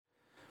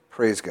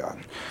Praise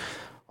God.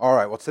 All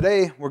right, well,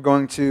 today we're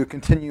going to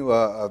continue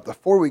the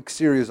 4-week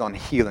series on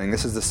healing.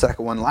 This is the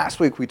second one. Last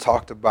week we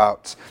talked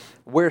about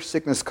where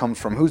sickness comes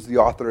from, who's the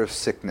author of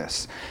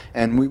sickness.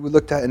 And we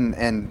looked at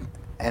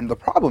and the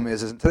problem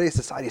is in today's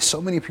society, so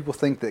many people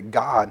think that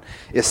God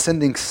is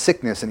sending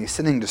sickness and he's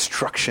sending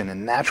destruction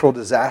and natural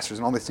disasters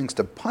and all these things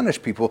to punish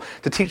people,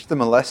 to teach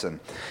them a lesson.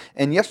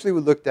 And yesterday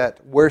we looked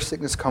at where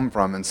sickness comes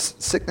from, and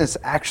sickness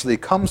actually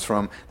comes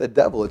from the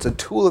devil. It's a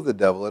tool of the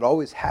devil. It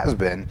always has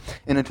been,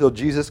 and until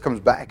Jesus comes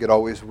back, it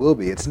always will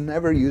be. It's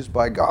never used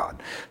by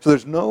God. So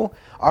there's no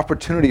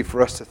opportunity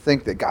for us to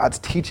think that God's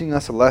teaching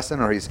us a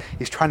lesson or he's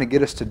trying to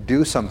get us to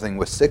do something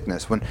with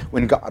sickness.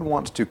 When God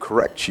wants to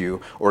correct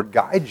you or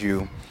guide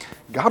you,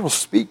 God will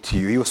speak to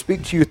you. He will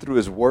speak to you through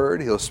His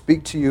Word. He'll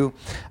speak to you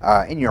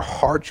in your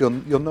heart. You'll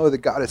know that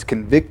God is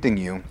convicting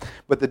you.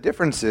 But the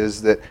difference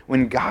is that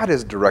when God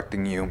is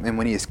directing you and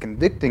when He is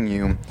convicting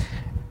you,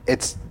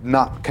 it's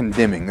not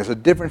condemning. There's a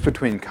difference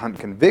between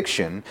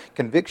conviction.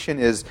 Conviction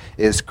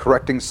is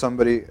correcting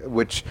somebody,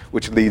 which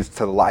leads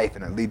to life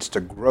and it leads to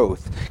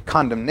growth.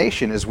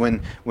 Condemnation is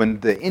when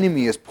the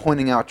enemy is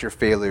pointing out your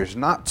failures,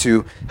 not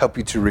to help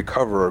you to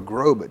recover or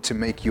grow, but to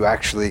make you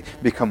actually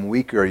become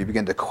weaker. You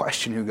begin to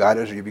question who God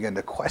is, or you begin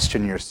to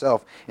question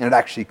yourself, and it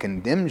actually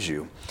condemns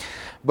you.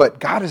 But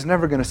God is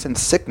never going to send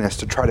sickness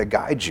to try to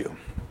guide you.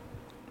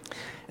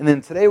 And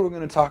then today we're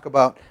going to talk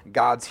about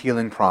God's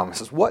healing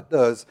promises. What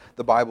does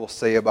the Bible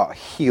say about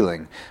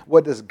healing?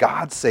 What does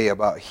God say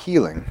about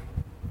healing?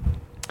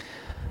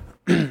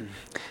 And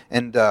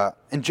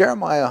in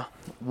Jeremiah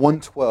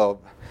 1:12,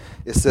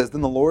 it says, "Then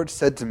the Lord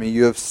said to me,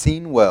 'You have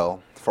seen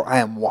well, for I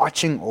am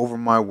watching over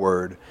my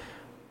word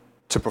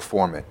to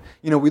perform it.'"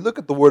 You know, we look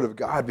at the word of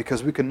God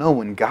because we can know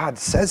when God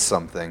says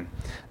something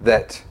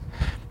that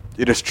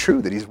it is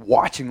true, that He's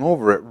watching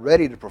over it,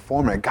 ready to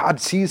perform it.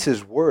 God sees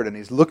His Word, and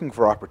He's looking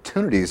for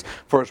opportunities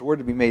for His Word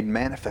to be made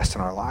manifest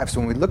in our lives. So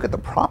when we look at the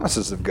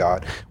promises of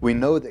God, we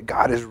know that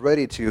God is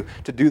ready to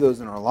do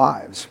those in our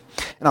lives.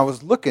 And I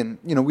was looking,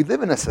 we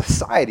live in a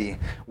society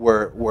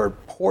where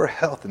poor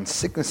health and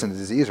sickness and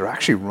disease are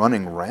actually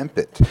running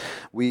rampant.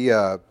 We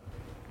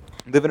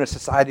live in a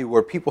society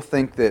where people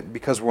think that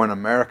because we're in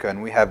America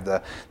and we have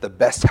the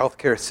best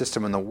healthcare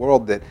system in the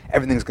world, that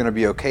everything's going to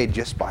be okay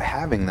just by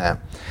having that.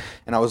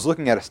 And I was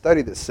looking at a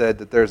study that said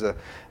that there's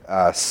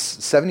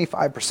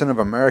 75% of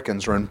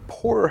Americans are in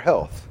poorer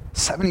health,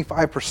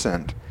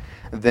 75%,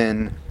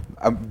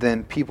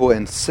 than people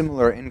in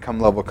similar income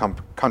level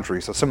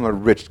countries, so similar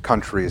rich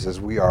countries as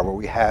we are, where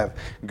we have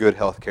good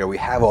health care, we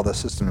have all the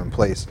system in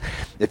place.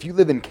 If you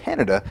live in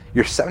Canada,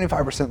 you're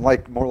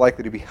 75% more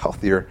likely to be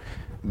healthier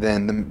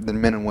than the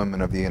men and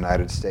women of the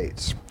United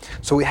States.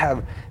 So we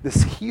have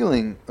this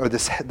healing, or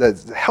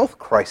the health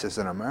crisis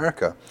in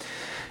America.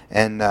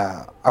 And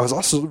I was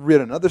also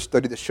read another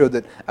study that showed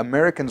that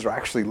Americans are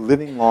actually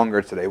living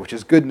longer today, which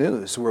is good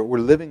news. We're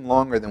living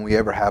longer than we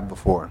ever have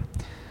before.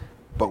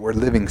 But we're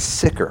living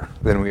sicker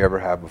than we ever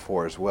have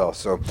before as well.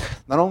 So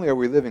not only are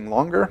we living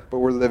longer, but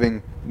we're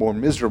living more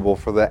miserable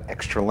for that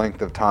extra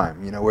length of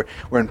time.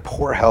 We're in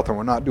poor health and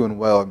we're not doing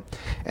well.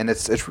 And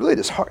it's really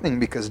disheartening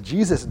because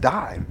Jesus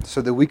died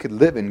so that we could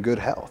live in good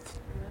health.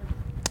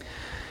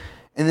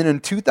 And then in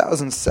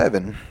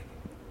 2007,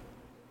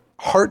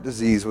 heart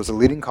disease was the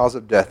leading cause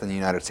of death in the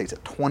United States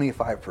at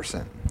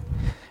 25%.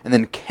 And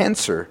then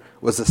cancer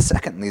was the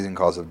second leading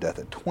cause of death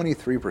at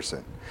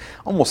 23%.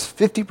 Almost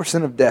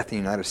 50% of death in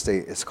the United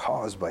States is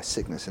caused by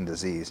sickness and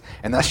disease.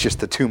 And that's just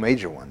the two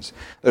major ones.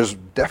 There's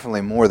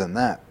definitely more than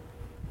that.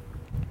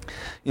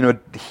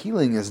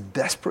 Healing is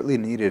desperately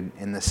needed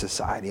in this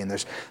society. And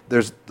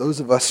there's those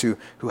of us who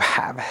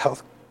have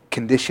health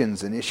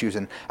conditions and issues,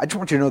 and I just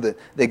want you to know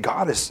that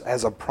God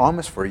has a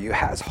promise for you,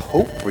 has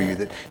hope for you,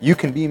 that you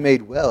can be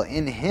made well.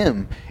 In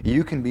Him,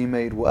 you can be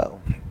made well.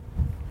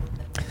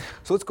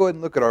 So let's go ahead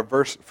and look at our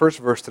first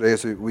verse today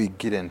as we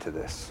get into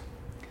this.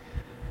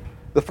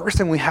 The first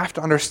thing we have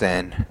to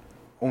understand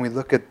when we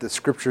look at the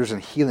scriptures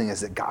and healing is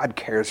that God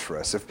cares for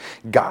us. If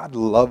God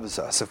loves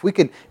us, if we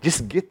can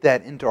just get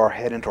that into our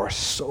head, into our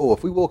soul,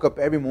 if we woke up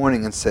every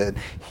morning and said,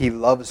 He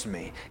loves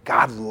me,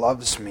 God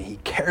loves me, He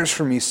cares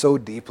for me so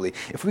deeply.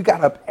 If we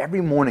got up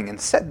every morning and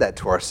said that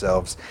to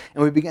ourselves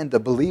and we began to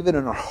believe it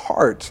in our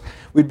heart,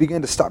 we'd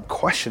begin to stop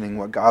questioning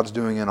what God's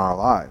doing in our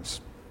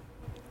lives.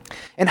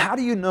 And how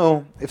do you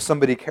know if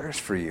somebody cares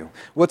for you?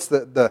 What's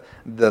the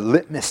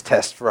litmus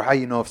test for how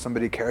you know if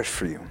somebody cares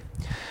for you?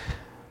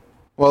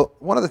 Well,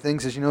 one of the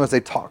things is, as they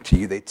talk to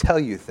you, they tell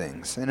you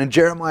things. And in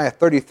Jeremiah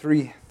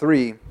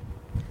 33:3,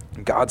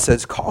 God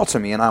says, "Call to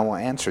me and I will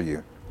answer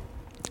you.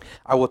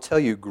 I will tell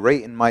you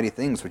great and mighty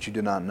things which you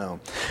do not know."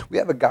 We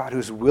have a God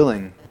who's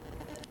willing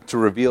to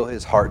reveal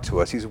his heart to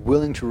us. He's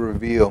willing to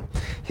reveal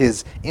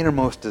his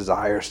innermost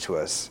desires to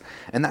us.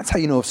 And that's how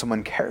you know if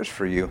someone cares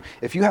for you.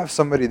 If you have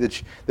somebody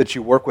that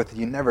you work with that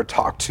you never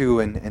talk to,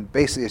 and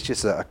basically it's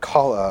just a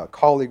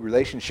colleague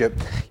relationship,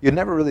 you'd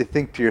never really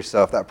think to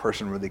yourself, that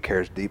person really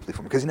cares deeply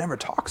for me, because he never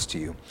talks to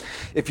you.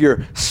 If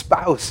your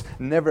spouse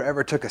never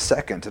ever took a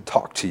second to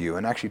talk to you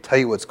and actually tell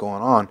you what's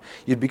going on,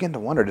 you'd begin to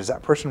wonder, does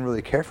that person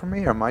really care for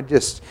me, or am I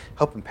just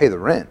helping pay the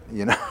rent,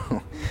 you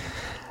know?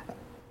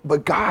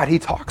 But God, he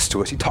talks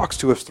to us. He talks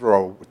to us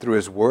through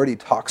his word. He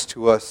talks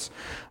to us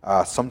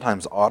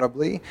sometimes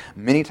audibly.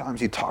 Many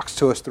times he talks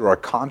to us through our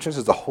conscience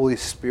as the Holy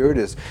Spirit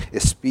is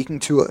speaking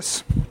to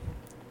us.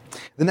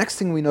 The next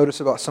thing we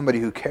notice about somebody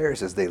who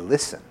cares is they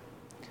listen.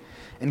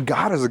 And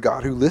God is a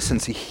God who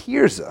listens. He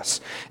hears us.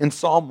 In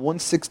Psalm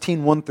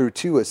 116, 1 through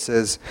 2, it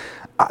says,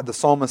 the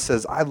psalmist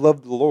says, I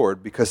love the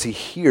Lord because he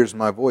hears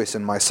my voice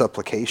and my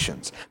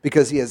supplications,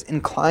 because he has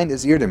inclined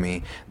his ear to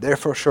me.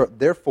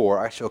 Therefore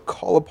I shall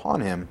call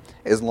upon him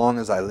as long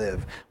as I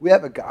live. We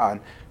have a God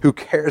who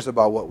cares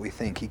about what we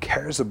think. He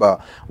cares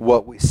about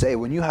what we say.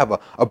 When you have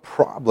a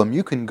problem,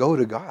 you can go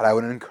to God. I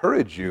would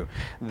encourage you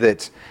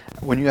that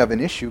when you have an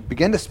issue,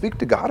 begin to speak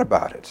to God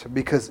about it,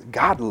 because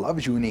God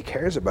loves you and he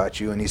cares about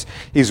you, and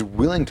he's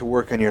willing to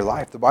work in your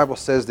life. The Bible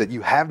says that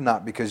you have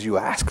not because you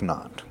ask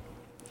not.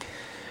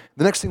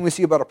 The next thing we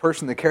see about a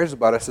person that cares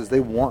about us is they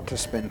want to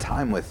spend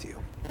time with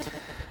you.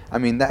 I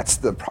mean, that's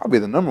probably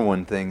the number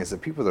one thing, is that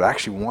people that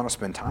actually want to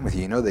spend time with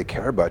you, you know they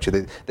care about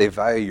you. They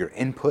value your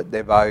input.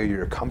 They value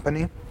your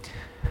company.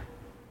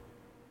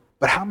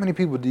 But how many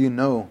people do you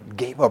know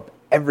gave up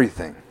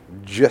everything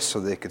just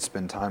so they could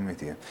spend time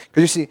with you?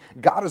 Because you see,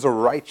 God is a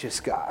righteous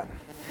God.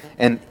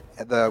 And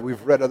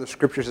we've read other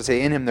scriptures that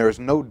say in him there is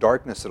no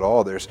darkness at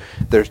all. There's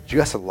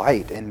just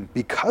light. And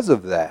because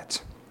of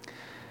that,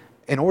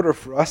 in order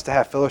for us to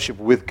have fellowship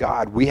with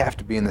God, we have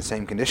to be in the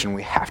same condition.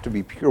 We have to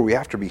be pure. We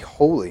have to be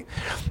holy.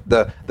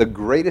 The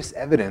greatest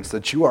evidence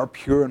that you are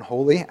pure and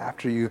holy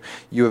after you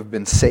have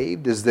been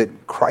saved is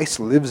that Christ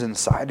lives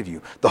inside of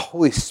you. The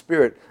Holy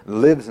Spirit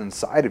lives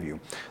inside of you.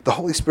 The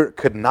Holy Spirit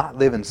could not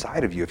live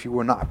inside of you if you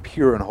were not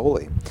pure and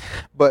holy.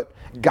 But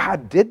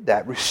God did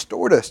that,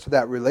 restored us to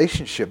that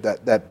relationship,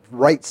 that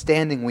right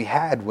standing we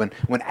had when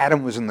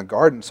Adam was in the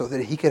garden, so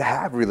that he could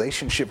have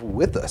relationship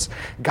with us.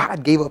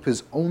 God gave up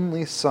his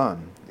only son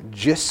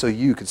just so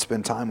you could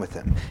spend time with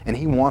him. And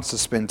he wants to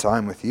spend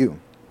time with you.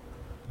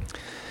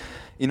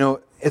 You know,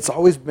 it's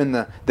always been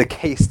the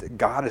case that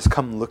God has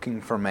come looking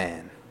for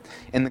man.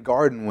 In the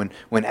garden,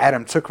 when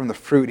Adam took from the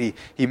fruit,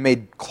 he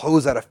made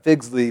clothes out of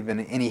fig leaves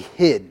and he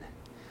hid.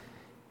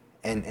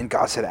 And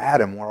God said,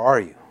 Adam, where are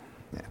you?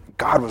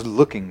 God was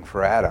looking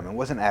for Adam. It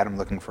wasn't Adam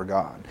looking for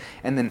God.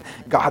 And then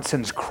God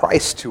sends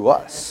Christ to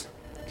us.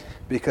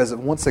 Because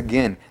once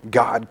again,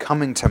 God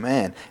coming to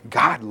man,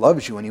 God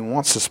loves you and he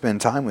wants to spend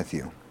time with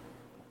you.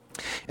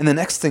 And the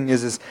next thing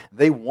is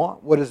they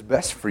want what is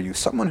best for you.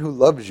 Someone who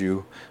loves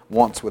you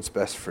wants what's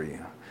best for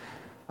you.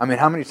 I mean,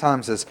 how many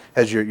times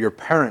has your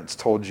parents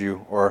told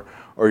you or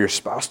your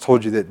spouse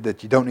told you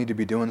that you don't need to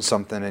be doing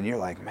something, and you're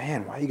like,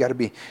 man, why you got to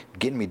be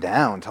getting me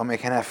down? Tell me I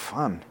can't have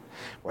fun.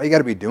 Why you got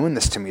to be doing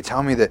this to me?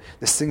 Tell me that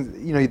this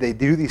thing, you know, they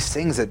do these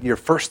things that your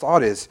first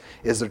thought is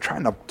they're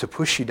trying to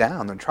push you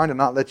down. They're trying to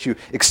not let you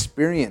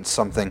experience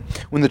something.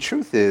 When the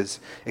truth is,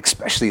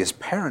 especially as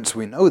parents,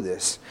 we know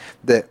this,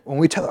 that when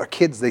we tell our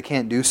kids they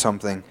can't do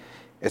something,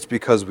 it's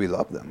because we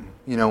love them.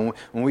 You know,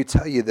 when we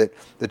tell you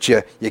that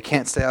you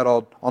can't stay out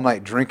all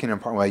night drinking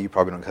and partying, well, you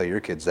probably don't tell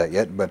your kids that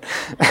yet, but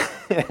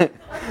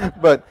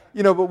but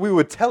we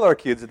would tell our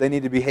kids that they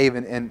need to behave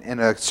in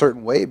a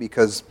certain way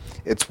because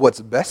it's what's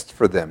best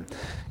for them.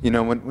 You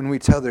know, when we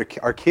tell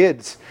our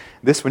kids,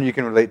 this one you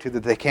can relate to,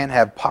 that they can't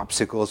have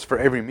popsicles for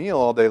every meal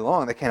all day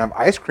long, they can't have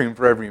ice cream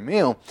for every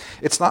meal,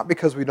 it's not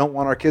because we don't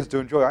want our kids to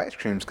enjoy ice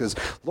creams, because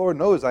Lord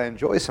knows I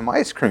enjoy some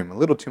ice cream, a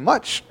little too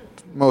much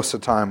most of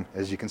the time,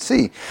 as you can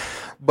see.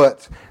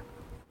 But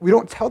we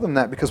don't tell them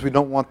that because we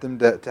don't want them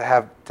to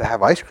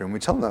have ice cream. We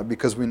tell them that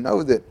because we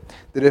know that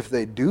if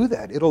they do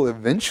that, it'll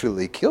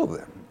eventually kill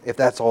them, if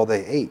that's all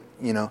they ate,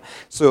 you know.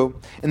 So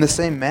in the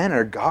same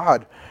manner,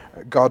 God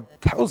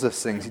tells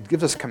us things. He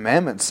gives us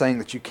commandments saying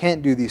that you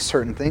can't do these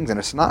certain things, and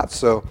it's not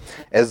so,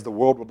 as the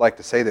world would like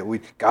to say,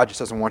 that God just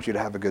doesn't want you to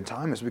have a good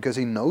time. It's because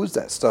he knows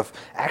that stuff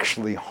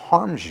actually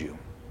harms you.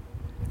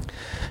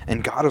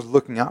 And God is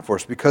looking out for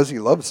us because he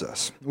loves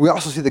us. We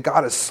also see that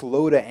God is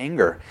slow to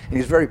anger, and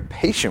he's very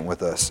patient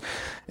with us.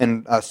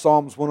 In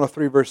Psalms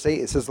 103, verse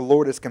 8, it says, the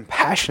Lord is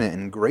compassionate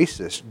and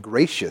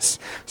gracious,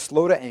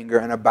 slow to anger,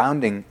 and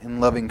abounding in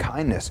loving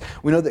kindness.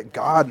 We know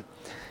that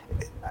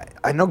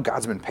I know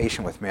God's been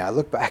patient with me. I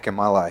look back in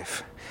my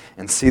life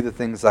and see the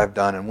things I've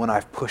done and when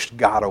I've pushed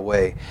God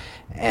away,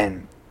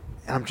 and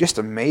I'm just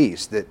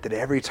amazed that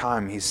every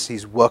time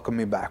he's welcomed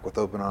me back with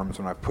open arms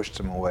when I pushed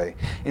him away.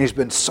 And he's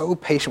been so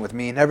patient with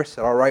me. He never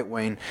said, all right,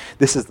 Wayne,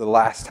 this is the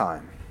last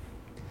time.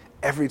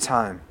 Every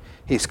time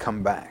he's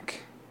come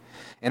back.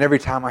 And every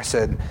time I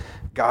said,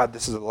 God,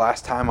 this is the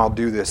last time I'll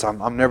do this.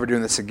 I'm never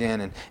doing this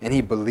again. And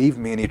he believed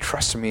me and he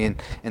trusted me,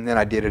 and then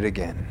I did it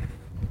again.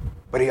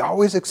 but he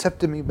always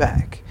accepted me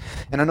back.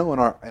 And I know in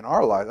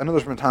our lives, I know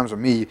there's been times with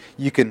me,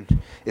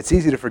 it's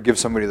easy to forgive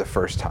somebody the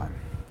first time,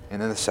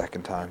 and then the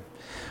second time.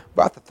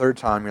 About the third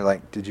time, you're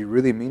like, did you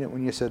really mean it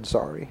when you said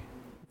sorry?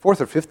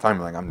 Fourth or fifth time,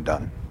 you're like, I'm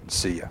done.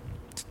 See ya.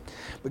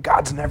 But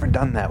God's never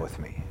done that with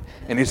me.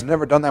 And he's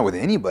never done that with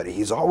anybody.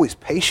 He's always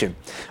patient,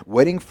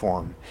 waiting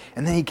for him.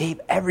 And then he gave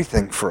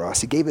everything for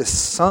us. He gave his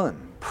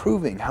son,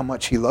 proving how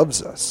much he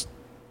loves us.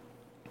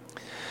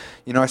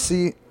 You know, I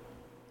see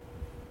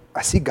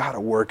God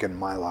at work in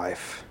my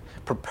life,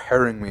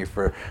 preparing me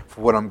for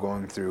what I'm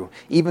going through.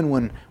 Even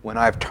when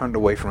I've turned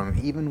away from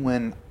him, even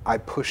when I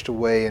pushed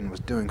away and was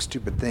doing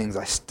stupid things,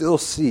 I still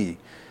see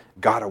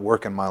God at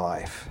work in my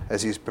life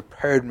as he's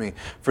prepared me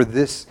for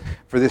this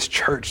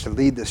church, to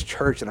lead this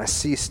church. And I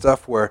see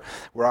stuff where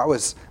I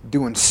was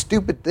doing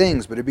stupid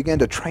things, but he began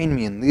to train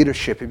me in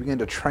leadership. He began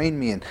to train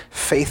me in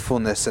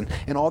faithfulness and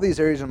in all these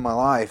areas in my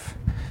life.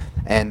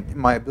 And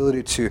my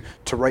ability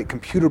to write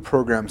computer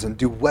programs and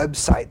do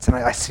websites. And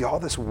I see all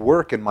this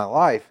work in my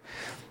life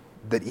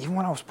that even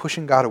when I was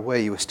pushing God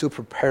away, he was still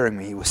preparing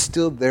me. He was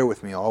still there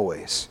with me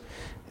always.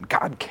 And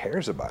God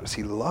cares about us.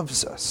 He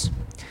loves us.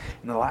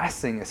 And the last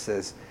thing it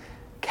says,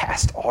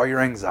 cast all your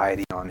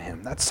anxiety on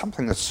him. That's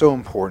something that's so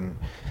important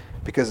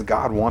because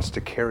God wants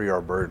to carry our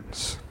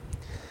burdens.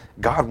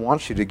 God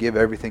wants you to give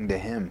everything to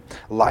him.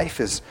 Life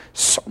is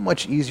so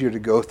much easier to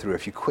go through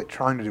if you quit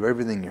trying to do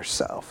everything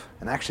yourself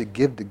and actually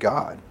give to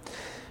God.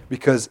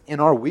 Because in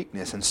our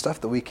weakness and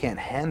stuff that we can't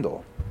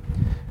handle,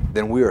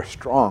 then we are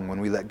strong when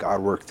we let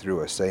God work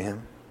through us. Say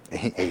him.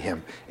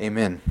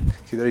 Amen.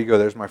 See, there you go.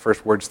 There's my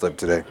first word slip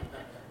today.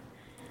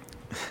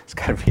 It's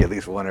got to be at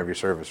least one every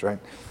service, right?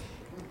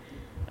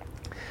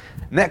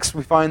 Next,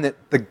 we find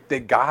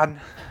that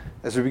God,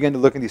 as we begin to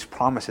look at these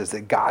promises,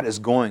 that God is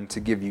going to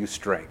give you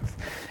strength.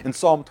 In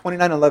Psalm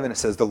 29:11, it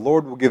says, the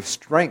Lord will give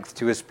strength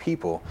to his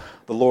people.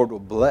 The Lord will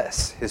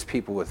bless his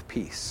people with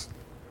peace.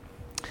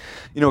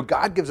 You know,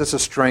 God gives us a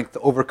strength to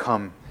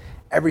overcome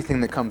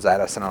everything that comes at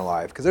us in our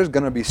life, because there's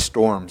going to be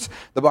storms.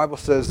 The Bible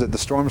says that the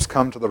storms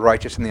come to the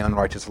righteous and the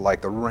unrighteous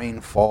alike. The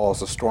rain falls,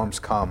 the storms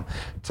come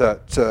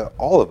to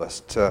all of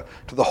us, to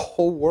the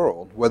whole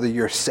world, whether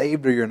you're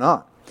saved or you're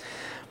not.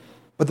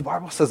 But the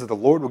Bible says that the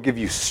Lord will give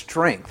you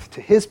strength.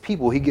 To his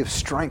people, he gives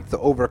strength to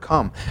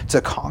overcome,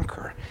 to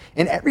conquer.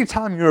 And every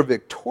time you're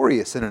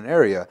victorious in an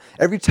area,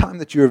 every time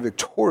that you're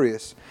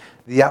victorious,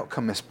 the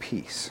outcome is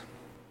peace.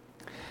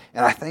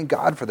 And I thank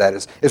God for that.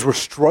 As we're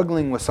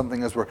struggling with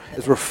something, as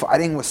we're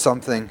fighting with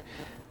something,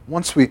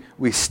 once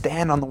we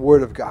stand on the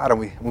Word of God and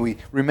we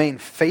remain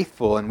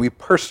faithful and we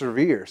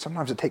persevere.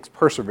 Sometimes it takes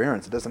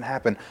perseverance. It doesn't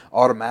happen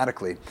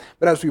automatically.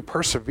 But as we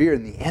persevere,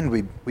 in the end,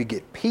 we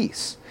get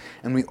peace.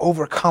 And we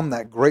overcome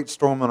that great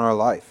storm in our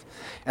life.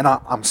 And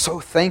I'm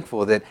so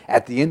thankful that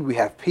at the end we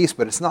have peace.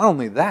 But it's not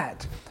only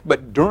that,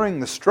 but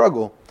during the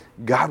struggle,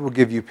 God will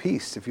give you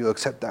peace if you'll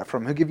accept that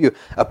from him. He'll give you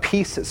a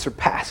peace that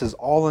surpasses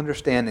all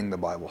understanding, the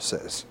Bible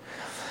says.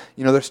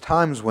 You know, there's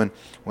times when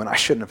I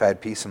shouldn't have had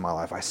peace in my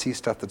life. I see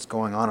stuff that's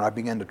going on and I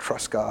begin to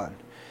trust God.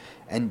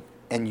 And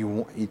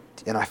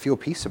I feel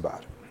peace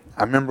about it.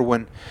 I remember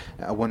when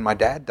my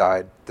dad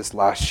died this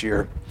last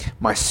year,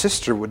 my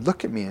sister would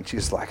look at me and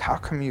she's like, how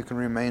come you can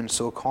remain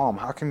so calm?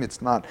 How come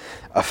it's not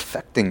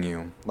affecting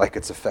you like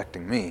it's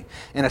affecting me?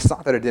 And it's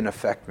not that it didn't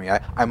affect me.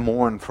 I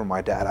mourned for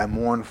my dad. I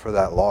mourned for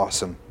that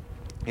loss, and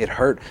it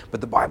hurt.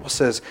 But the Bible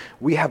says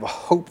we have a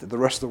hope that the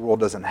rest of the world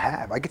doesn't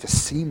have. I get to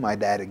see my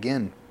dad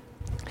again.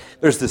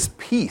 There's this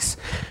peace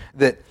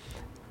that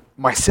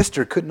my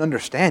sister couldn't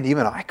understand.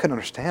 Even I couldn't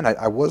understand.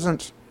 I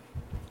wasn't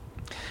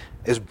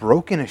as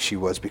broken as she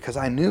was because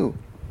I knew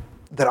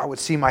that I would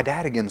see my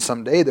dad again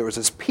someday. There was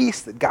this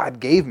peace that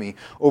God gave me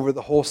over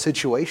the whole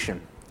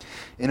situation.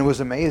 And it was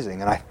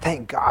amazing. And I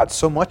thank God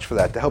so much for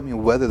that, to help me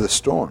weather the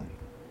storm.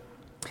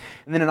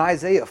 And then in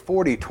Isaiah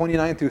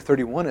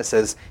 40:29-31, it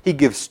says, he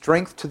gives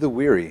strength to the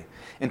weary,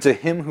 and to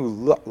him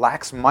who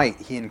lacks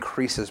might, he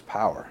increases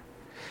power.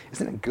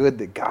 Isn't it good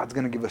that God's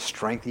going to give us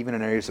strength even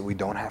in areas that we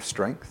don't have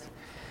strength?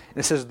 And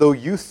it says, though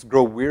youths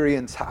grow weary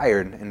and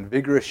tired, and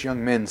vigorous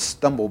young men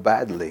stumble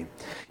badly,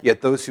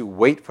 yet those who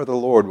wait for the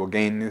Lord will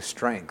gain new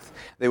strength.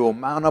 They will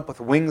mount up with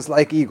wings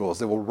like eagles.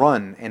 They will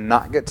run and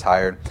not get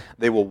tired.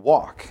 They will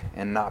walk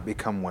and not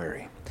become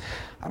weary.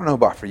 I don't know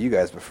about for you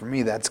guys, but for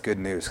me, that's good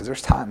news, because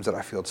there's times that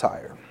I feel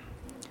tired.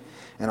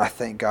 And I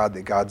thank God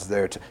that God's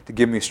there to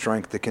give me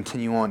strength to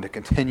continue on, to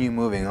continue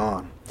moving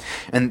on.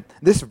 And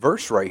this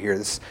verse right here,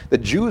 the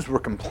Jews were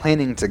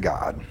complaining to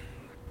God.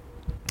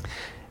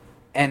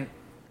 And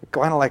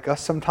kind of like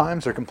us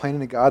sometimes, they're complaining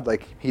to God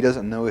like he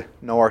doesn't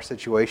know our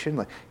situation.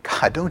 Like,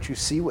 God, don't you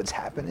see what's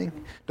happening?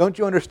 Don't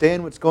you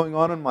understand what's going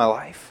on in my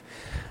life?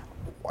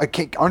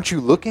 Aren't you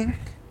looking?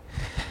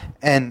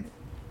 And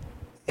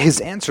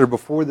his answer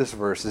before this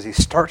verse, as he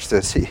starts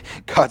this,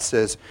 God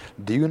says,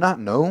 do you not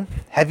know?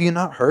 Have you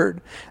not heard?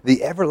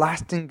 The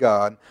everlasting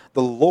God,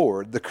 the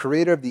Lord, the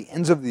creator of the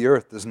ends of the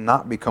earth, does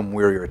not become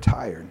weary or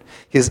tired.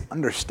 His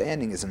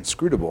understanding is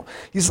inscrutable.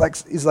 He's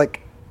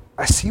like,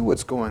 I see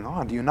what's going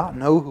on. Do you not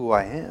know who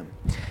I am?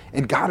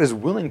 And God is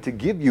willing to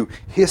give you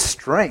His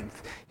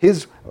strength,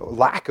 His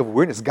lack of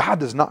weariness. God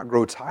does not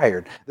grow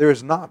tired. There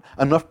is not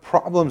enough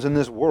problems in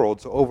this world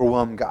to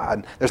overwhelm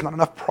God. There's not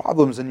enough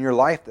problems in your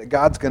life that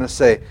God's going to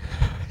say,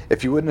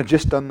 if you wouldn't have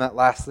just done that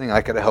last thing,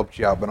 I could have helped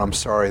you out, but I'm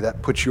sorry.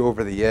 That puts you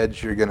over the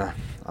edge.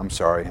 I'm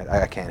sorry.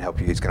 I can't help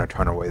you. He's going to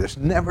turn away. There's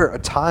never a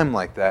time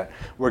like that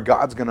where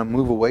God's going to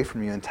move away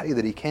from you and tell you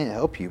that He can't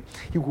help you.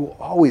 He will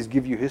always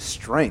give you His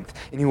strength,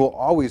 and He will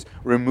always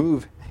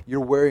remove your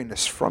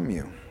weariness from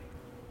you.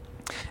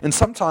 And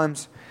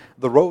sometimes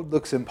the road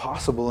looks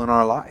impossible in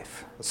our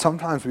life.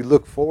 Sometimes we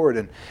look forward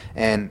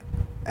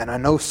and I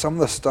know some of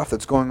the stuff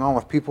that's going on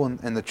with people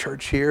in the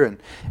church here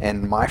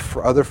and my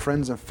other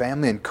friends and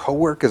family and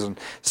coworkers, and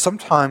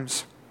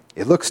sometimes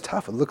it looks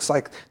tough. It looks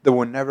like that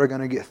we're never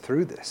going to get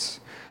through this.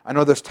 I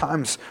know there's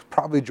times,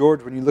 probably,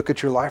 George, when you look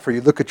at your life or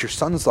you look at your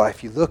son's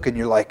life, you look and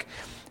you're like,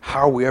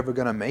 how are we ever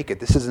going to make it?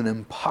 This is an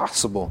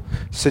impossible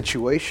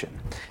situation.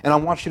 And I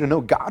want you to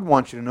know, God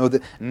wants you to know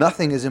that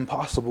nothing is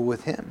impossible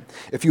with Him.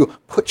 If you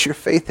put your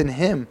faith in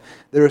Him,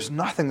 there is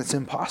nothing that's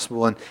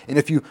impossible. And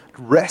if you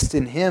rest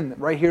in Him,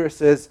 right here it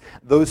says,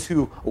 those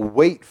who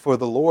wait for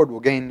the Lord will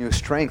gain new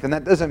strength. And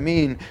that doesn't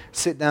mean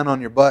sit down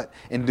on your butt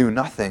and do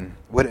nothing.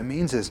 What it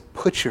means is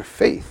put your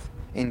faith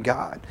in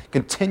God.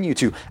 Continue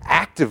to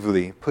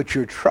actively put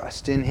your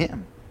trust in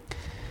Him.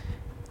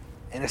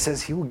 And it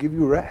says He will give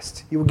you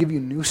rest. He will give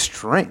you new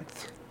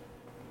strength.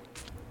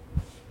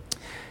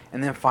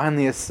 And then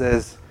finally it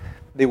says,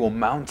 they will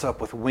mount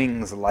up with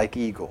wings like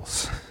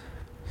eagles.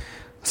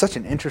 Such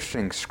an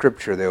interesting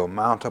scripture, they will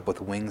mount up with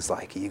wings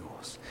like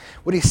eagles.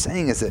 What He's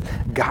saying is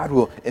that God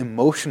will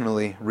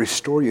emotionally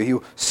restore you. He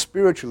will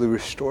spiritually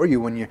restore you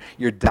when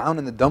you're down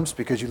in the dumps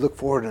because you look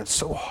forward and it's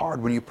so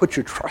hard. When you put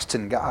your trust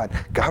in God,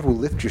 God will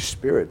lift your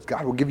spirits.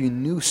 God will give you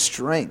new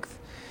strength.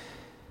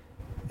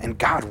 And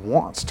God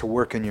wants to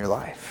work in your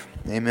life.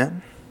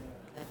 Amen?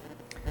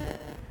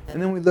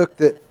 And then we are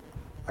going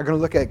to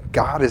look at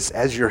God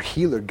as your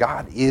healer.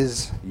 God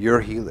is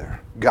your healer.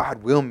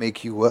 God will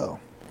make you well.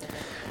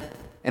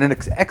 And in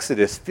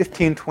Exodus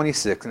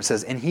 15:26, it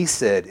says, and He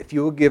said, if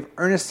you will give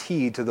earnest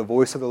heed to the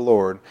voice of the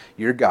Lord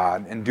your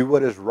God, and do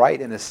what is right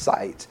in His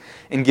sight,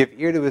 and give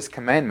ear to His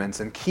commandments,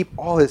 and keep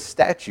all His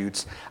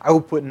statutes, I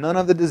will put none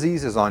of the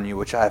diseases on you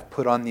which I have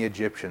put on the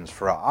Egyptians,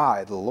 for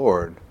I, the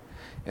Lord,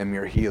 am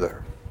your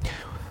healer.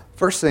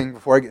 First thing,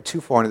 before I get too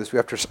far into this, we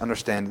have to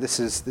understand this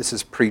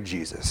is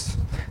pre-Jesus.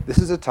 This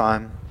is a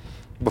time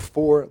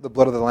before the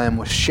blood of the Lamb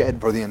was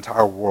shed for the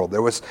entire world.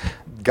 There was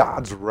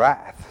God's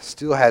wrath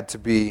still had to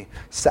be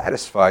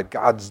satisfied.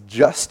 God's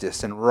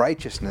justice and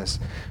righteousness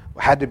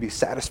had to be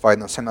satisfied in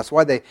those times. That's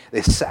why they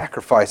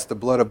sacrificed the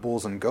blood of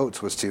bulls and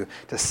goats, was to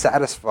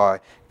satisfy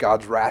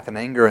God's wrath and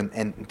anger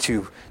and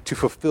to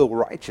fulfill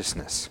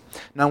righteousness.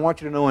 Now I want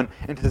you to know in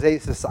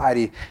today's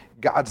society,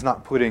 God's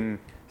not putting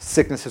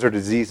sicknesses or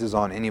diseases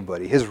on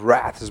anybody. His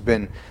wrath has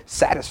been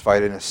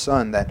satisfied in His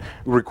Son. That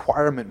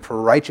requirement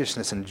for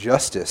righteousness and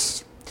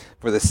justice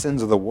for the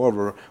sins of the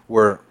world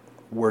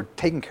were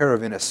taken care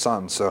of in His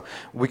Son. So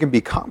we can be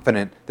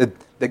confident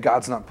that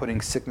God's not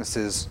putting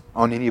sicknesses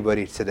on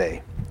anybody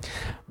today.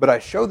 But I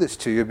show this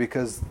to you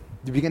because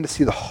you begin to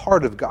see the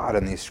heart of God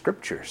in these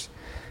scriptures.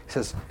 He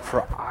says,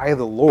 for I,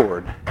 the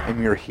Lord,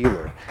 am your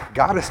healer.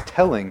 God is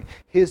telling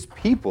His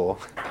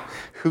people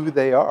who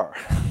they are.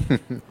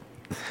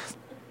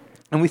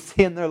 And we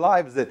see in their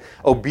lives that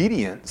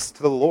obedience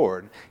to the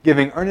Lord,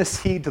 giving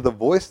earnest heed to the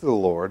voice of the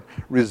Lord,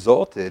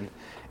 resulted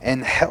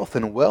in health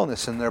and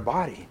wellness in their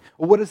body.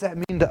 Well, what does that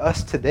mean to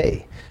us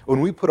today? When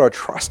we put our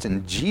trust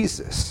in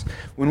Jesus,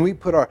 when we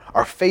put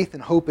our faith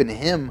and hope in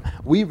Him,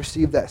 we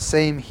receive that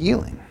same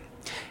healing.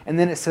 And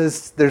then it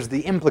says there's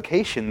the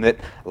implication that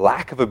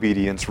lack of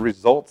obedience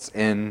results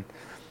in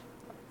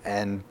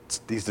and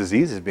these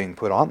diseases being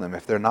put on them.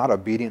 If they're not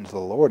obedient to the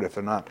Lord, if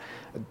they're not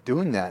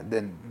doing that,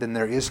 then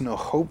there is no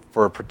hope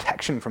for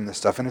protection from this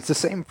stuff. And it's the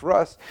same for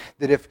us,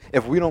 that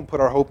if we don't put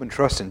our hope and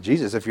trust in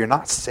Jesus, if you're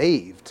not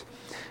saved,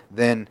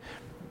 then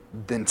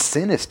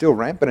sin is still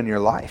rampant in your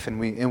life. And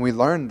we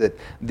learn that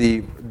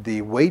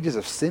the wages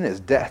of sin is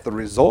death. The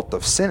result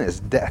of sin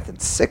is death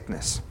and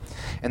sickness.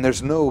 And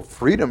there's no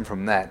freedom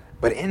from that.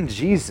 But in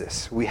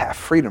Jesus, we have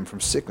freedom from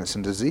sickness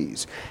and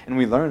disease. And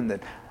we learn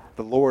that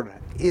the Lord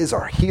is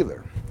our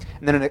healer.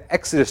 And then in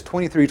Exodus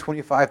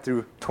 23:25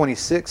 through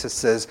 26, it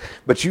says,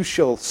 but you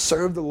shall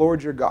serve the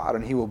Lord your God,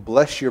 and He will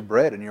bless your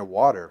bread and your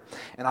water,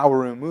 and I will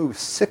remove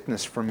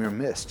sickness from your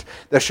midst.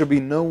 There shall be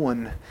no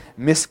one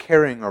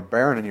miscarrying or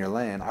barren in your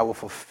land. I will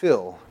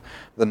fulfill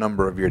the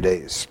number of your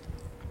days.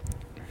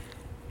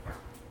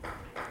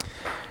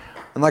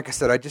 And like I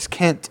said, I just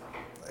can't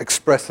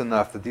express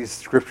enough that these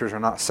scriptures are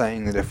not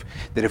saying that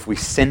if we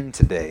sin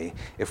today,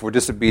 if we're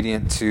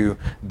disobedient to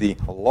the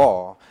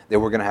law, that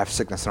we're going to have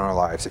sickness in our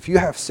lives. If you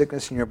have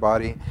sickness in your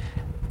body,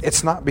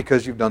 it's not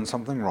because you've done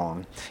something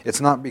wrong.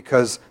 It's not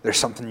because there's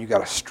something you got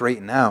to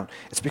straighten out.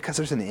 It's because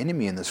there's an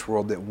enemy in this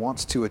world that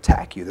wants to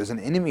attack you. There's an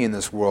enemy in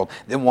this world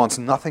that wants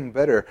nothing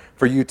better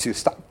for you to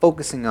stop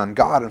focusing on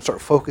God and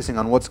start focusing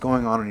on what's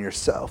going on in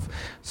yourself,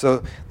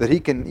 so that he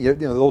can,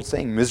 the old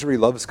saying, misery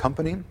loves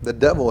company. The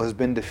devil has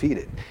been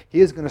defeated.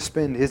 He is going to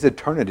spend his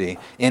eternity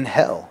in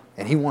hell,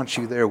 and he wants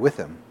you there with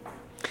him.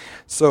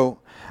 So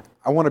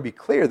I want to be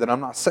clear that I'm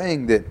not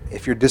saying that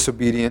if you're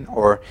disobedient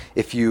or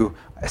if you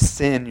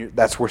sin,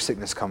 that's where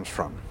sickness comes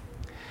from.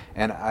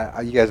 And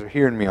you guys are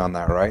hearing me on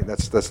that, right?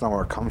 That's not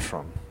where it comes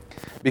from.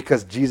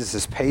 Because Jesus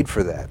has paid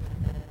for that.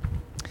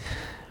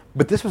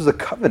 But this was a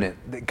covenant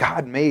that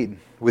God made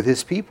with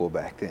his people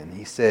back then.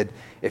 He said,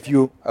 if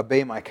you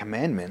obey my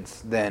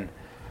commandments, then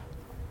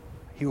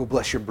he will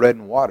bless your bread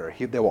and water.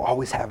 They will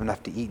always have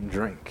enough to eat and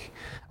drink.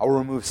 I will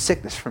remove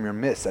sickness from your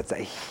midst. That's a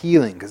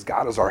healing, because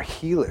God is our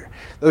healer.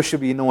 There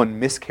should be no one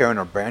miscarrying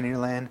or barren in your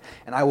land,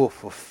 and I will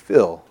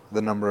fulfill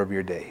the number of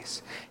your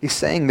days. He's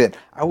saying that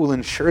I will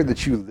ensure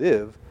that you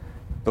live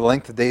the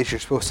length of days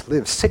you're supposed to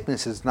live.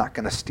 Sickness is not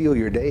going to steal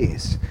your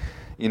days.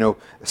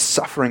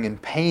 Suffering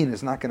and pain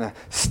is not going to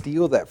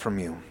steal that from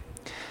you.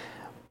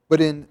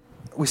 But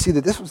we see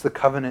that this was the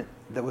covenant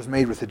that was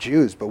made with the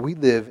Jews, but we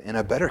live in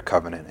a better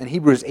covenant. In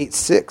Hebrews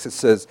 8:6 it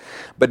says,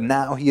 but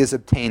now he has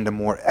obtained a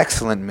more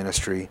excellent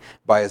ministry,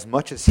 by as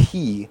much as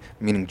he,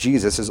 meaning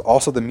Jesus, is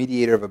also the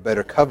mediator of a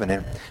better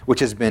covenant,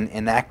 which has been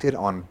enacted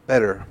on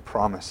better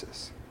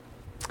promises.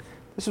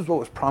 This is what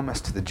was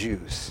promised to the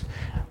Jews.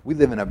 We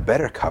live in a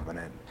better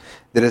covenant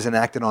that is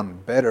enacted on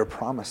better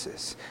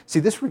promises. See,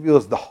 this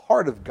reveals the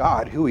heart of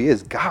God, who he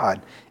is.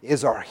 God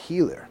is our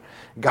healer.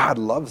 God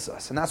loves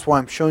us, and that's why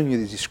I'm showing you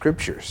these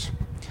scriptures.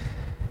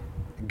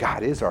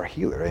 God is our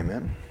healer,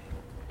 amen?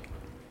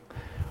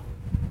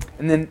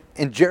 And then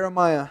in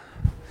Jeremiah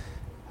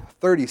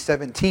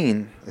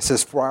 30:17, it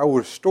says, for I will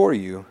restore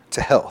you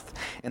to health,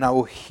 and I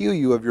will heal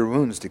you of your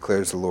wounds,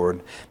 declares the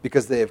Lord,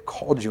 because they have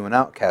called you an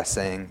outcast,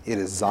 saying, it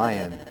is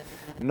Zion,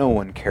 no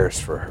one cares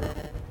for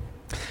her.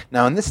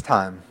 Now in this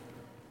time,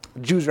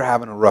 the Jews are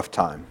having a rough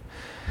time.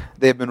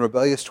 They have been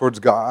rebellious towards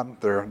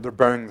God. They're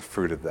bearing the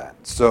fruit of that.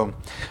 So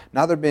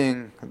now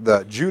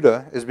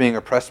Judah is being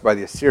oppressed by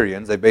the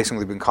Assyrians. They've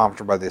basically been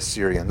conquered by the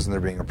Assyrians, and they're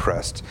being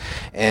oppressed.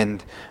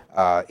 And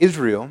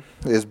Israel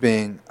is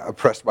being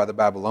oppressed by the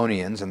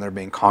Babylonians, and they're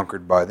being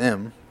conquered by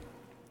them.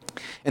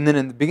 And then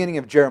in the beginning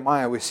of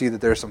Jeremiah, we see that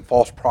there are some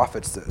false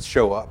prophets that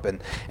show up,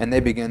 and they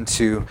begin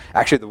to,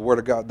 actually the Word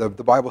of God, the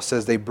Bible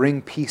says they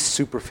bring peace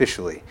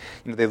superficially.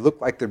 They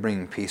look like they're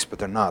bringing peace, but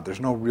they're not.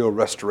 There's no real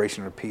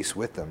restoration or peace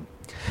with them.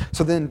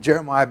 So then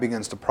Jeremiah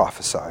begins to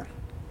prophesy.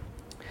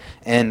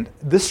 And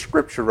this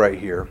scripture right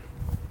here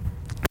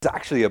is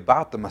actually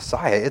about the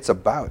Messiah. It's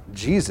about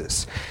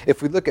Jesus.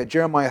 If we look at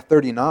Jeremiah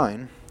 30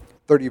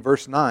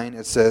 verse 9,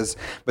 it says,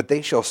 but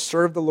they shall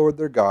serve the Lord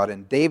their God,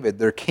 and David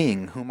their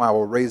king, whom I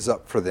will raise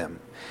up for them.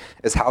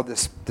 Is how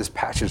this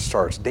passage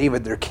starts.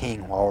 David their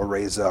king, who I will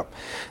raise up.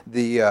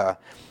 The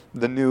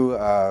new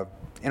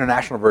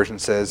International Version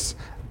says,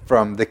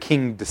 from the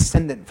king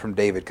descendant from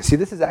David. Because see,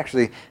 this is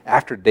actually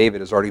after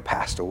David has already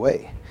passed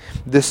away.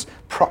 This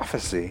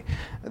prophecy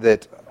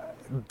that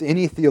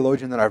any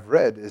theologian that I've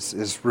read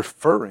is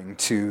referring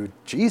to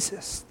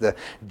Jesus.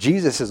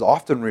 Jesus is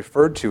often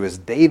referred to as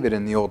David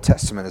in the Old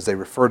Testament, as they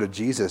refer to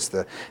Jesus,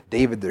 the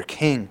David their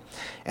king.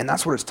 And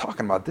that's what it's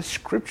talking about. This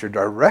scripture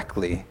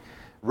directly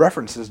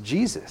references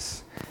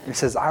Jesus. And it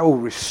says, I will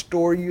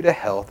restore you to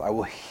health. I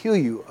will heal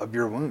you of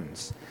your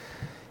wounds.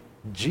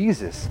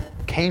 Jesus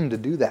came to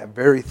do that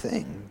very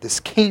thing. This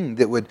king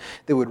that would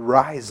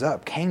rise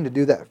up came to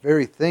do that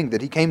very thing,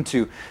 that he came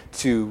to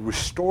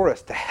restore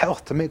us to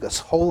health, to make us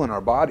whole in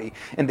our body,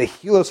 and to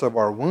heal us of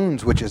our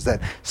wounds, which is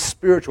that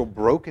spiritual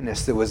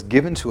brokenness that was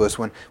given to us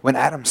when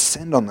Adam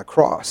sinned on the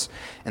cross.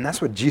 And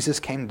that's what Jesus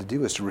came to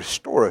do, is to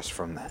restore us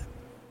from that.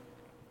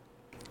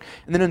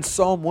 And then in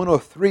Psalm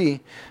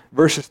 103,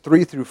 verses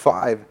 3 through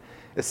 5,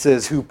 it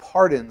says, who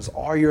pardons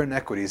all your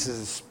iniquities.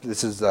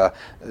 This is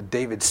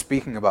David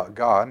speaking about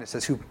God. It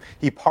says,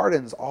 he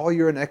pardons all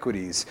your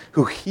iniquities,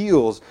 who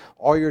heals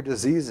all your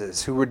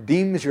diseases, who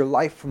redeems your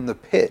life from the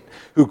pit,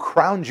 who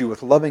crowns you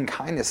with loving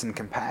kindness and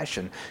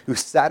compassion, who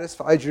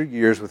satisfies your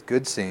years with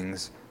good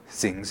things,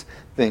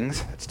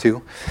 that's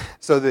two,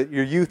 so that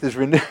your youth is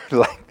renewed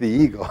like the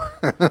eagle.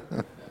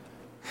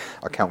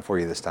 I'll count for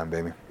you this time,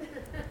 baby.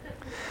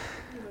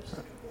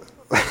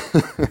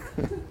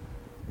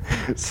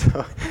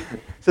 So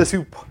it says,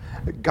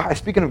 God,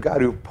 speaking of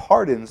God, who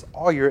pardons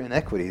all your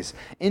iniquities.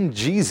 In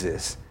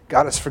Jesus,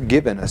 God has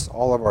forgiven us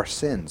all of our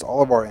sins,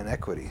 all of our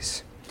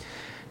iniquities.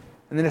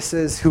 And then it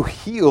says, who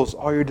heals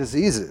all your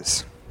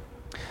diseases.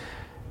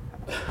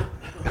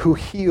 Who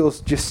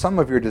heals just some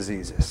of your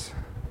diseases.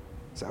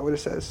 Is that what it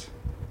says?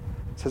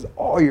 It says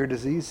all your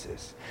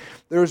diseases.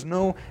 There is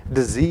no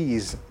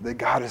disease that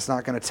God is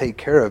not going to take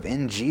care of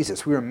in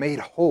Jesus. We are made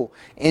whole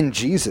in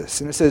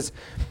Jesus. And it says,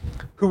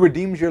 who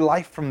redeems your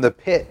life from the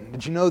pit.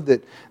 Did you know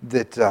that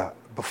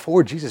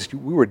before Jesus,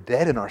 we were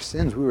dead in our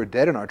sins. We were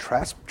dead in our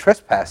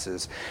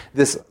trespasses.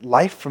 This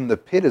life from the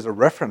pit is a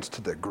reference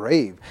to the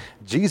grave.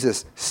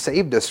 Jesus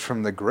saved us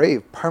from the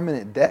grave,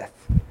 permanent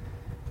death,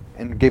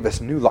 and gave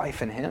us new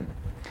life in him.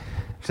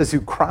 It says,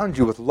 who crowned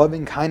you with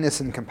loving kindness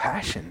and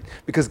compassion,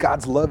 because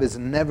God's love is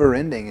never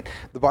ending.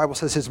 The Bible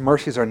says his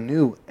mercies are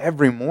new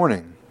every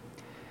morning.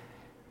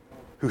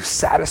 Who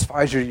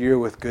satisfies your year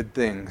with good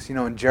things. You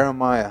know, in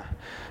Jeremiah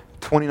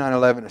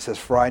 29:11 it says,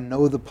 for I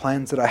know the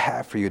plans that I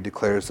have for you,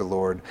 declares the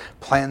Lord.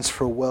 Plans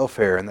for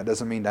welfare, and that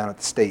doesn't mean down at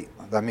the state.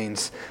 That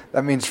means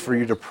for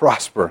you to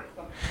prosper.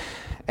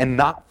 And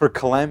not for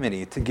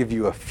calamity, to give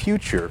you a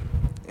future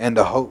and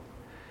a hope.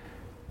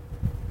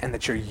 And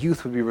that your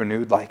youth would be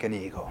renewed like an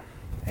eagle.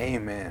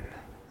 Amen.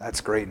 That's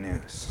great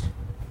news.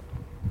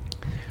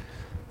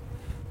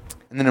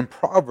 And then in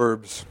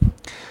Proverbs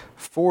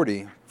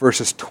 40,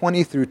 verses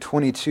 20 through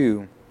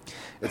 22,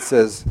 it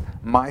says,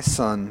 my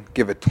son,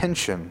 give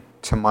attention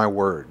to my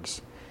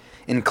words.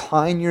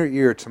 Incline your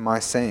ear to my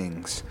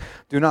sayings.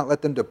 Do not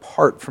let them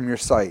depart from your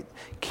sight.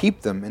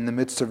 Keep them in the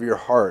midst of your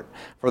heart,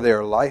 for they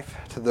are life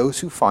to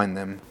those who find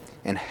them,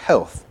 and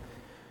health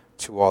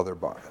to all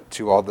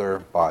their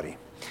body.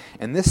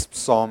 And this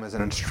psalm is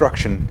an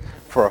instruction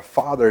for a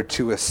father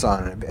to his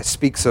son. It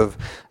speaks of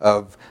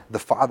the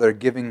father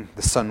giving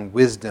the son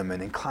wisdom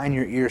and incline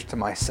your ears to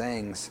my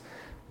sayings,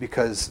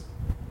 because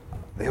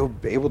they will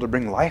be able to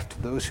bring life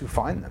to those who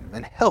find them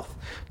and health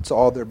to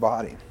all their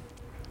body.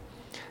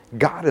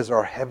 God is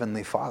our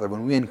heavenly Father.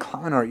 When we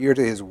incline our ear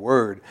to his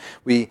word,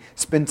 we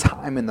spend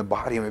time in the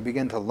body and we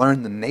begin to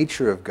learn the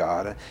nature of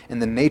God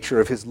and the nature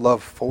of his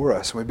love for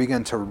us. And we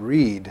begin to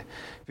read,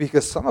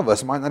 because some of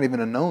us might not even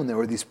have known there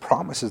were these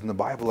promises in the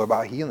Bible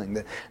about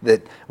healing,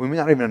 that we may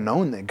not even have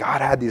known that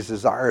God had these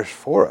desires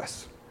for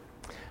us.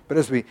 But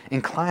as we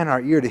incline our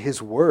ear to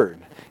his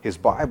word, his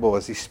Bible,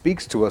 as he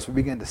speaks to us, we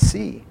begin to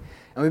see.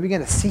 And we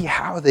begin to see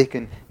how they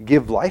can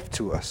give life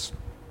to us.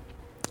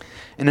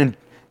 And then,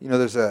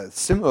 there's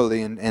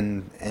similarly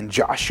in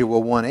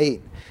Joshua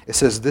 1:8, it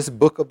says, this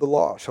book of the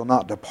law shall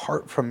not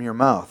depart from your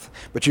mouth,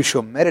 but you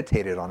shall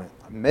meditate on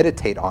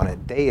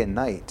it day and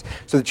night,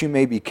 so that you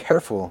may be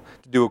careful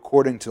to do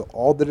according to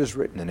all that is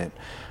written in it.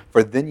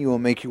 For then you will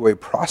make your way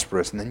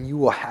prosperous, and then you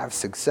will have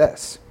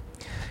success.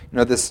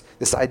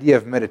 This idea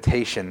of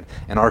meditation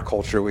in our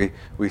culture,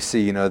 we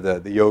see,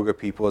 the yoga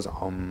people is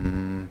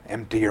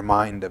empty your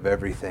mind of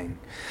everything.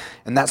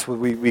 And that's what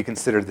we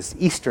consider this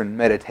Eastern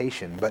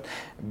meditation. But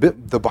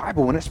the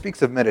Bible, when it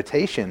speaks of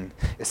meditation,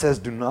 it says,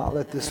 do not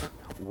let this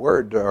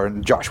word, or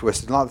in Joshua,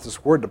 do not let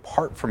this word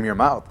depart from your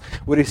mouth.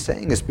 What he's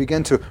saying is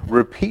begin to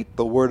repeat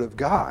the word of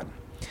God.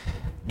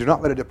 Do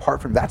not let it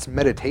depart from. That's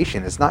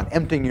meditation. It's not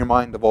emptying your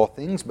mind of all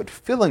things, but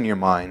filling your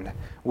mind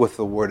with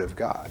the word of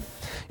God.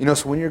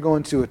 So when you're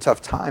going through a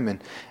tough time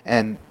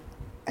and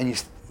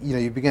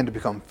you begin to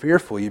become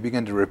fearful, you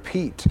begin to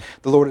repeat,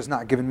 the Lord has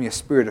not given me a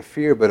spirit of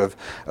fear, but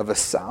of a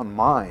sound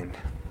mind.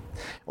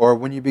 Or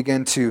when you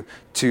begin to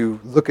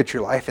look at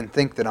your life and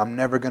think that I'm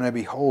never going to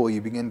be whole,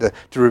 you begin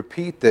to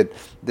repeat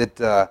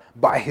that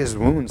by his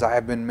wounds I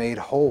have been made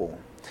whole.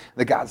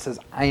 That God says,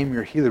 I am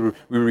your healer.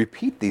 We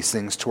repeat these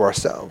things to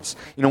ourselves.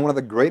 One of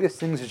the greatest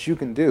things that you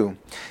can do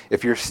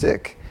if you're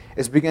sick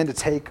is begin to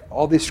take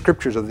all these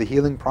scriptures of the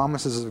healing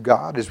promises of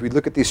God. As we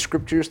look at these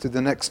scriptures through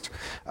the next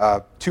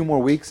 2 more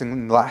weeks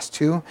and the last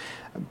 2,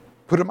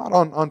 put them out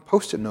on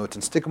Post-it notes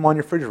and stick them on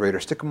your refrigerator,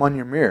 stick them on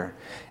your mirror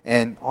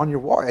and on your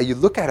wall. You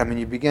look at them and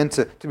you begin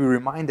to be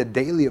reminded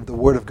daily of the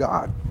Word of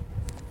God.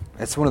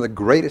 It's one of the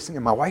greatest things,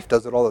 and my wife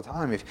does it all the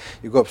time. If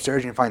you go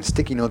upstairs, you can find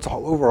sticky notes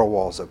all over our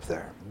walls up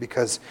there,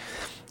 because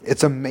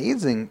it's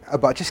amazing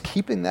about just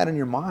keeping that in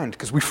your mind,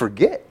 because we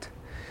forget.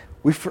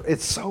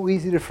 It's so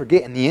easy to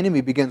forget, and the enemy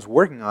begins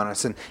working on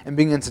us and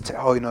begins to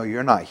tell,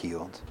 you're not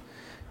healed.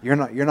 You're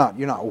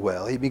not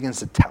well. He begins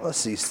to tell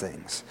us these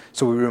things.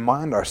 So we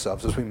remind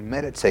ourselves as we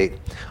meditate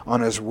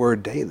on his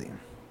word daily.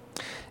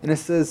 And it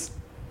says,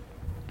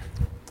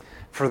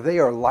 for they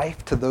are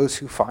life to those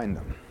who find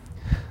them.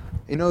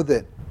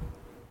 That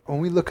when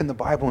we look in the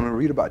Bible and we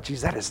read about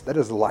Jesus, that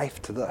is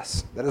life to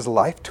us. That is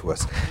life to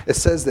us. It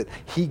says that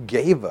he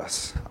gave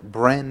us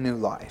brand new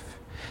life.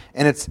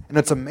 And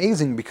it's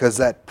amazing, because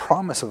that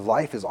promise of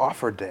life is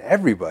offered to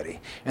everybody.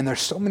 And there's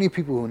so many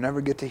people who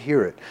never get to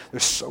hear it.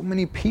 There's so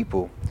many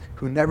people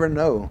who never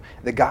know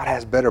that God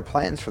has better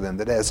plans for them,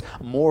 that has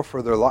more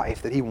for their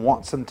life, that he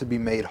wants them to be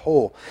made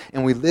whole.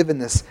 And we live in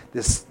this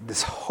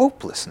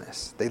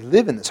hopelessness. They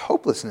live in this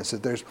hopelessness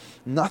that there's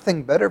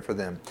nothing better for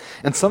them.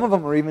 And some of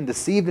them are even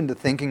deceived into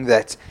thinking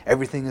that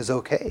everything is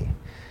okay.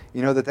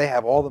 That they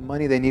have all the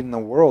money they need in the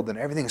world and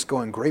everything's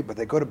going great, but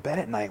they go to bed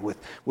at night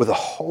with a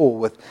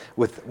hole,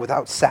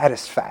 without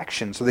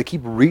satisfaction, so they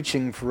keep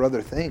reaching for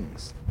other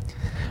things.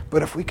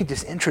 But if we could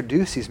just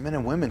introduce these men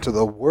and women to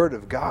the Word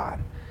of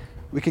God,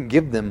 we can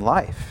give them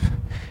life.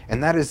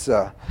 And that is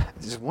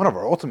one of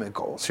our ultimate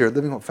goals here at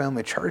Living Hope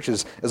Family Church,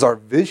 is our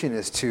vision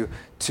is to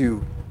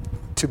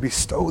to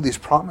bestow these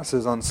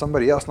promises on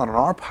somebody else, not in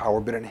our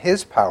power, but in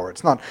His power.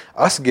 It's not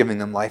us giving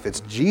them life, it's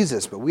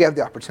Jesus, but we have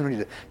the opportunity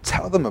to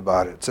tell them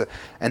about it.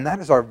 And that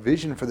is our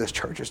vision for this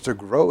church, is to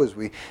grow as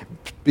we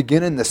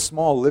begin in this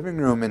small living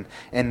room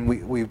and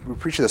we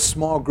preach to a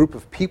small group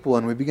of people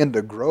and we begin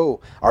to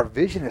grow. Our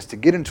vision is to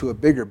get into a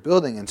bigger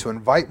building and to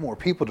invite more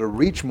people, to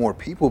reach more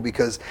people,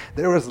 because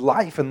there is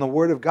life in the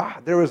Word of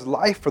God. There is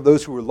life for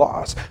those who are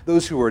lost,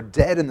 those who are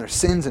dead in their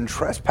sins and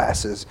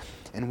trespasses,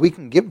 and we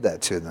can give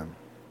that to them.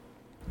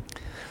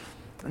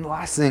 And the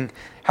last thing,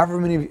 how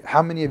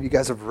many of you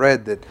guys have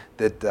read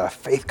that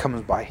faith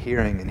comes by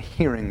hearing and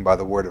hearing by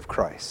the word of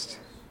Christ?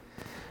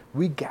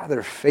 We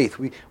gather faith.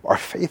 Our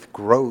faith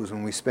grows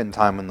when we spend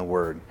time in the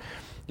Word.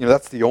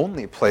 That's the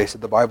only place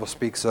that the Bible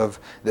speaks of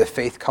that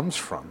faith comes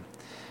from.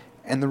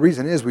 And the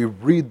reason is we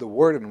read the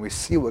Word and we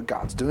see what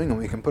God's doing and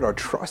we can put our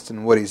trust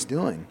in what He's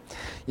doing.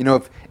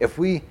 If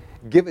we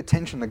give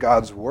attention to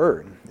God's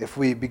Word, if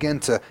we begin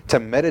to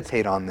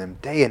meditate on them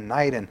day and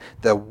night and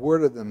the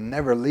word of them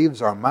never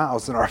leaves our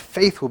mouths, then our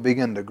faith will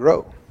begin to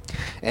grow.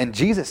 And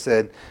Jesus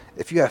said,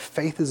 if you have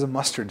faith as a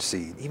mustard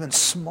seed, even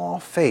small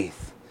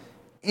faith,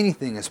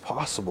 anything is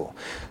possible.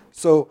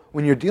 So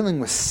when you're dealing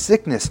with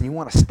sickness and you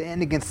want to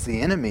stand against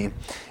the enemy,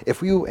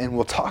 and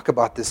we'll talk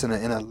about this in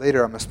a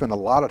later, I'm going to spend a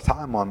lot of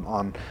time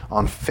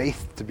on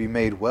faith to be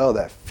made well,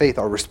 that faith,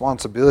 our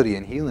responsibility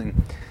in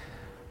healing.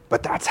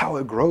 But that's how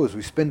it grows.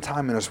 We spend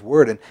time in His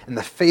Word, and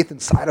the faith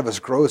inside of us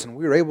grows, and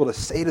we're able to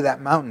say to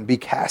that mountain, be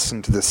cast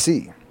into the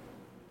sea.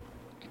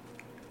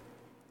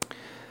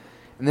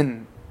 And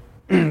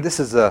then this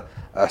is a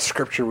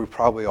scripture we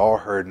probably all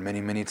heard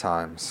many, many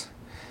times.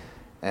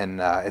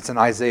 And it's in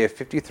Isaiah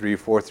 53,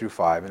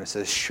 4-5, and it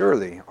says,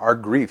 surely our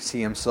griefs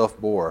He Himself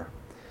bore.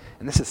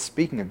 And this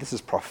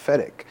is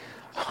prophetic.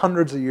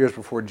 Hundreds of years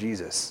before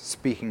Jesus,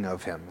 speaking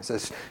of Him. It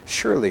says,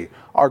 surely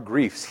our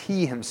griefs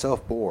He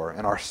Himself bore,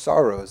 and our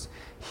sorrows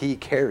He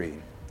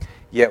carried.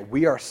 Yet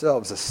we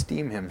ourselves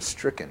esteem Him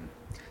stricken,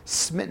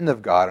 smitten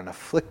of God and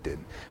afflicted.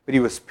 But He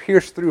was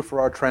pierced through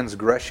for our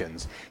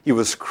transgressions. He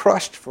was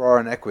crushed for our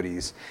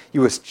iniquities. He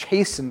was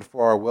chastened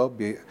for our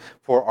well-being.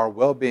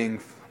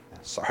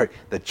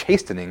 The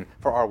chastening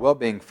for our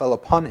well-being fell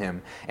upon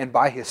Him, and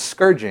by His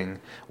scourging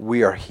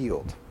we are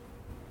healed.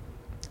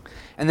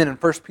 And then in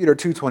 1 Peter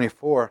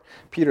 2:24,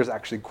 Peter's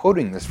actually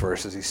quoting this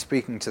verse as he's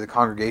speaking to the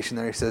congregation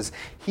there. He says,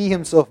 He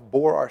Himself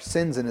bore our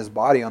sins in His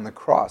body on the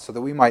cross so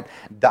that we might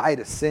die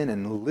to sin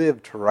and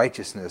live to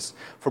righteousness.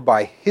 For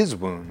by His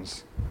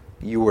wounds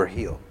you were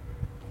healed.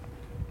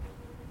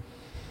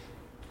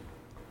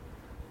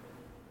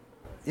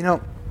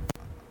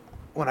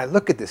 When I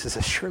look at this, it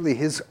says, surely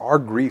our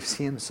griefs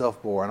He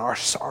Himself bore, and our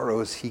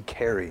sorrows He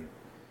carried.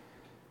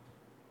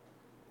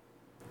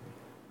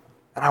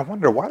 And I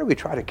wonder, why do we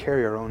try to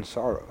carry our own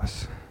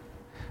sorrows?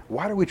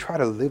 Why do we try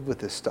to live with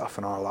this stuff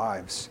in our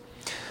lives?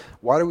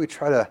 Why do we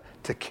try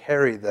to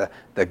carry the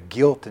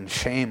guilt and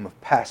shame of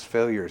past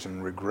failures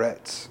and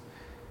regrets?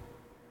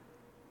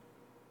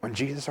 When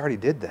Jesus already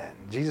did that.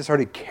 Jesus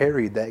already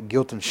carried that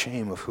guilt and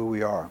shame of who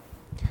we are.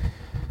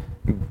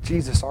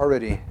 Jesus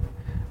already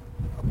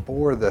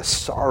bore the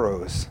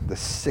sorrows, the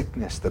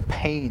sickness, the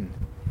pain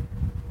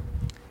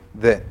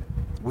that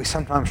we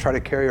sometimes try to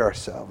carry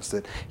ourselves,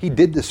 that He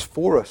did this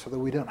for us so that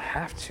we don't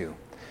have to.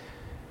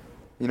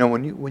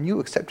 When you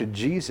accepted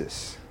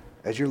Jesus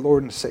as your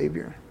Lord and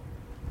Savior,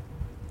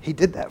 He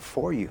did that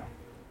for you.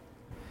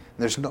 And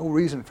there's no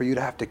reason for you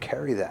to have to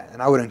carry that.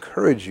 And I would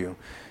encourage you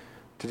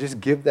to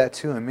just give that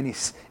to Him.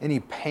 Any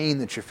pain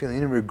that you're feeling,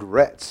 any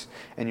regrets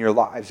in your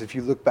lives, if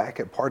you look back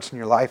at parts in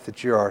your life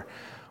that you are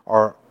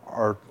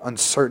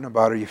uncertain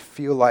about, or you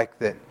feel like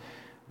that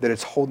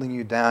it's holding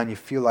you down, you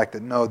feel like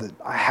that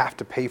I have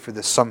to pay for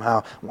this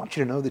somehow, I want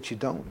you to know that you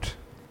don't.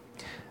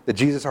 That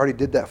Jesus already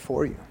did that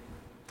for you.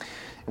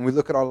 And we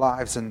look at our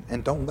lives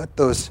and don't let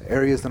those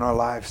areas in our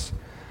lives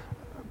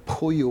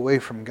pull you away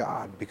from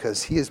God,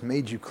 because He has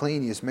made you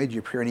clean, He has made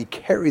you pure, and He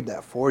carried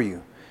that for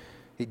you.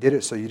 He did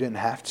it so you didn't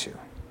have to.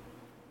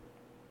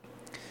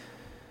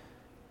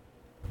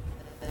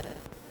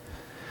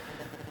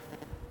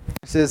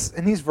 It says,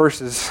 in these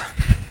verses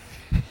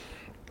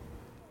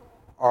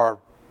are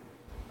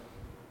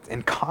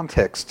in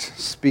context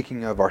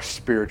speaking of our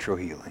spiritual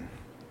healing.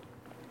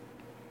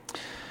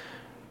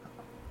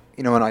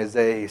 In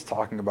Isaiah, he's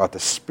talking about the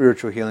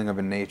spiritual healing of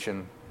a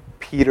nation.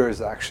 Peter is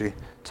actually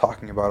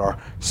talking about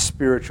our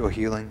spiritual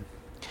healing.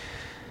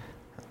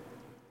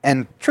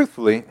 And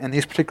truthfully, in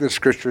these particular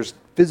scriptures,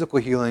 physical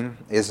healing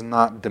is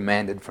not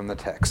demanded from the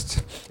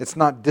text. It's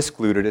not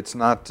discluded, it's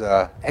not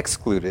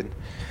excluded.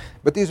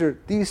 But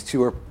these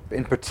two are,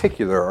 in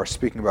particular, are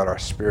speaking about our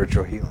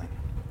spiritual healing.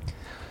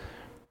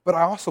 But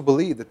I also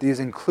believe that these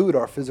include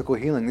our physical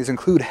healing. These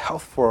include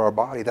health for our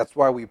body. That's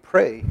why we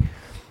pray,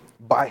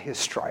 by His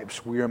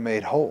stripes we are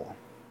made whole.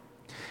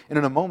 And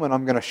in a moment,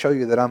 I'm going to show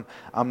you that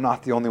I'm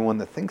not the only one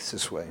that thinks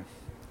this way.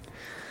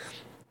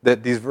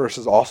 That these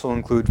verses also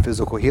include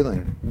physical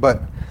healing.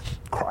 But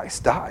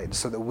Christ died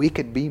so that we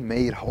could be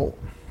made whole.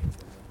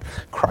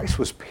 Christ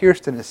was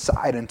pierced in his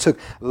side and took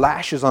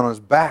lashes on his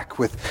back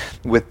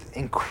with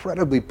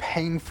incredibly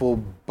painful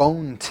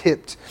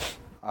bone-tipped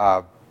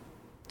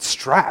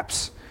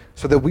straps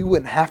so that we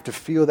wouldn't have to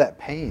feel that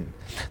pain,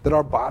 that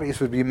our bodies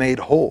would be made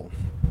whole.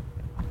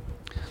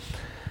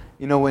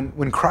 You know,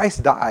 when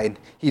Christ died,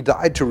 he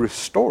died to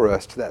restore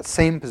us to that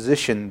same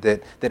position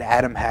that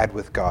Adam had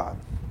with God.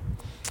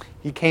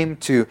 He came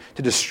to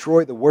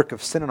destroy the work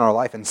of sin in our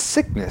life, and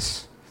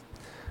sickness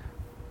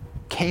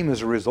came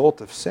as a result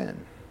of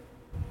sin.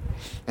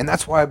 And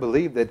that's why I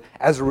believe that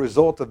as a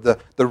result of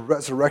the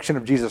resurrection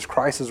of Jesus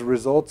Christ, as a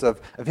result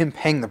of him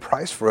paying the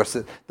price for us,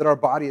 that our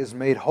body is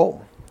made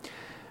whole.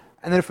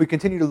 And then if we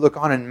continue to look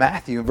on in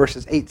Matthew, in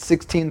verses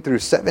 8:16 through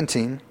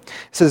 17,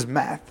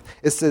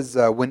 it says,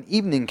 when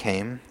evening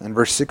came, in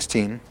verse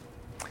 16,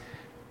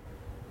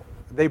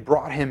 they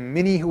brought him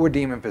many who were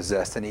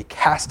demon-possessed, and he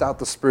cast out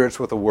the spirits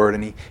with a word,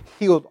 and he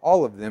healed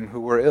all of them who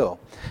were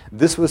ill.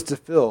 This was to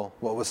fill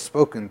what was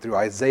spoken through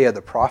Isaiah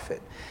the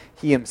prophet.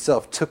 He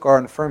himself took our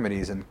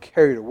infirmities and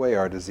carried away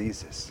our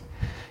diseases.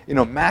 You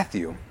know,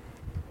 Matthew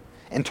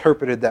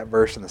interpreted that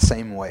verse in the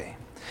same way.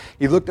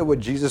 He looked at what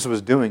Jesus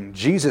was doing.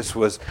 Jesus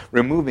was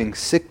removing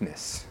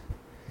sickness.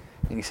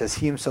 And he says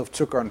he himself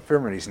took our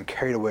infirmities and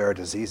carried away our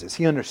diseases.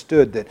 He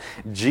understood that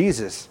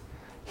Jesus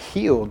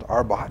healed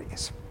our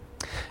bodies.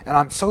 And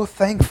I'm so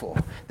thankful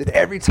that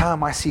every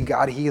time I see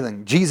God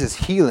healing, Jesus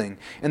healing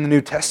in the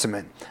New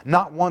Testament,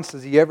 not once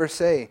does he ever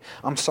say,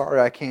 I'm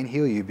sorry I can't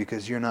heal you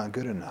because you're not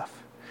good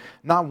enough.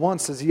 Not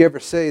once does he ever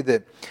say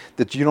that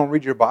you don't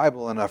read your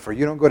Bible enough or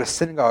you don't go to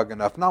synagogue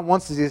enough. Not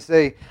once does he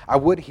say, I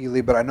would heal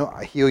you, but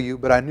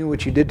I knew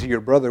what you did to your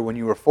brother when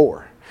you were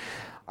 4.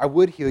 I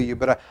would heal you,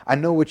 but I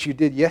know what you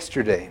did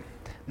yesterday.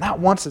 Not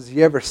once does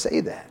he ever say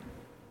that.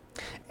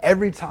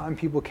 Every time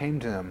people came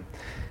to him,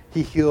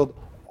 he healed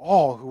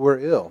all who were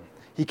ill.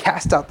 He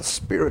cast out the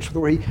spirits with the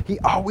word. He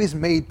always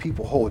made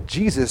people whole.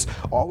 Jesus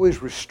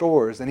always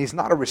restores, and he's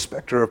not a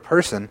respecter of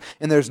person,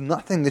 and there's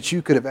nothing that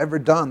you could have ever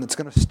done that's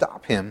going to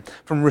stop him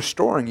from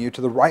restoring you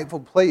to the rightful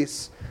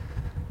place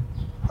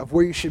of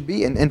where you should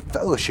be in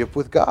fellowship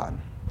with God.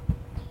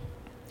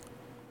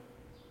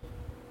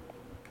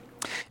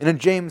 And in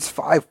James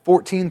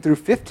 5:14 through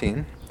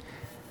 15,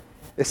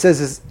 it says,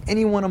 is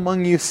anyone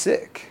among you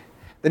sick?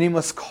 Then he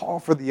must call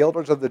for the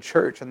elders of the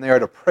church, and they are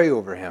to pray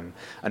over him,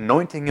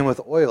 anointing him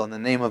with oil in the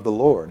name of the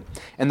Lord.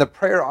 And the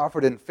prayer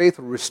offered in faith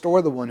will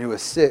restore the one who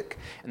is sick,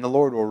 and the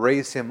Lord will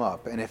raise him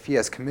up. And if he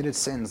has committed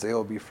sins, they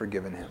will be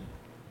forgiven him.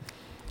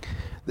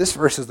 This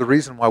verse is the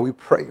reason why we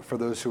pray for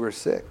those who are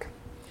sick.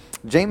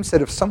 James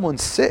said, if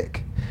someone's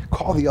sick,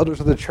 call the elders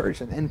of the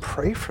church and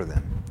pray for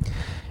them.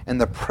 And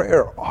the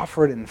prayer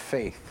offered in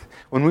faith.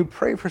 When we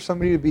pray for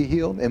somebody to be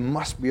healed, it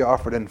must be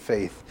offered in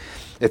faith.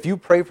 If you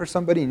pray for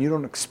somebody and you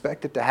don't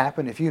expect it to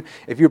happen, if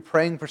you're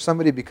praying for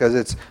somebody because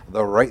it's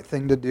the right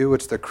thing to do,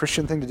 it's the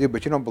Christian thing to do,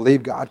 but you don't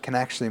believe God can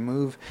actually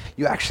move,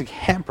 you actually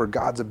hamper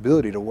God's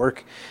ability to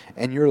work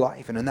in your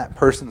life and in that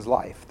person's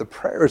life. The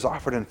prayer is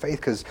offered in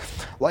faith because,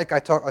 like I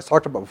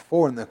talked about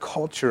before, in the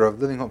culture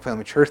of Living Hope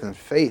Family Church and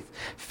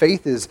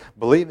faith is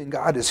believing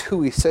God is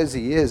who he says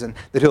he is and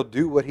that he'll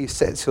do what he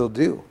says he'll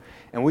do.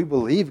 And we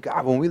believe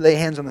God, when we lay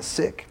hands on the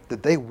sick,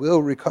 that they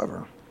will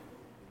recover.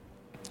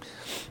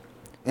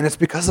 And it's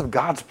because of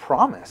God's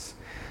promise.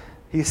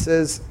 He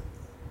says,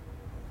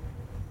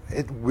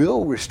 it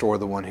will restore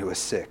the one who is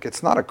sick.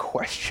 It's not a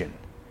question.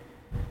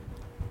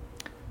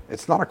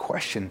 It's not a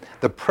question.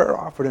 The prayer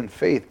offered in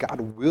faith,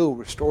 God will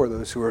restore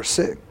those who are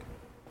sick.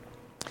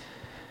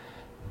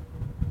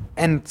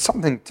 And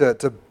something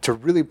to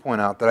really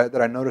point out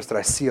that I noticed that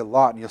I see a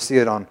lot, and you'll see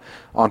it on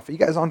you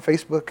guys on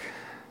Facebook?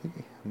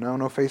 No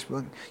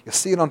Facebook. You'll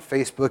see it on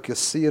Facebook. You'll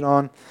see it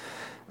on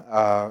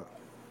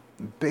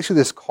basically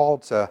this call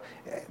to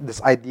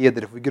this idea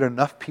that if we get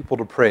enough people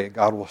to pray,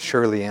 God will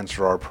surely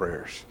answer our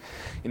prayers.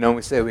 You know,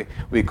 we say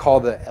we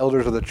call the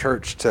elders of the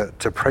church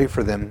to pray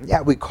for them.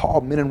 Yeah, we call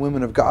men and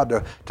women of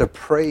God to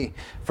pray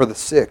for the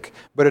sick.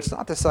 But it's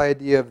not this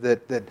idea of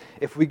that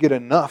if we get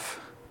enough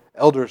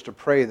elders to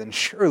pray, then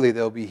surely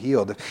they'll be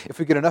healed. If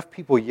we get enough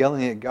people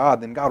yelling at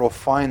God, then God will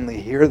finally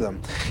hear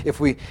them. If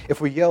we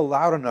yell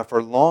loud enough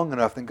or long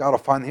enough, then God will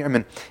finally hear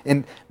them.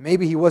 And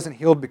maybe he wasn't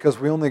healed because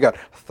we only got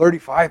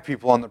 35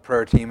 people on the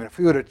prayer team. And if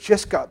we would have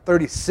just got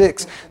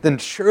 36, then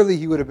surely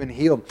he would have been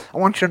healed. I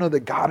want you to know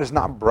that God is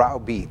not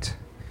browbeat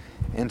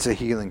into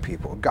healing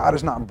people. God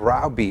is not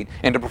browbeat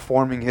into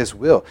performing his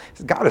will.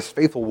 God is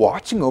faithful,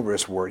 watching over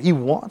his word. He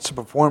wants to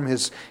perform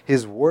his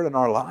word in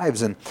our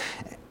lives.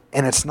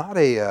 And it's not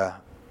an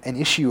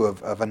issue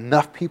of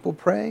enough people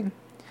praying,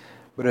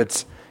 but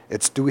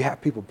it's do we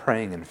have people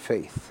praying in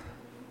faith?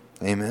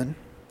 Amen?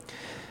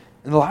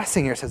 And the last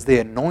thing here says they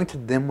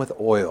anointed them with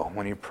oil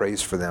when he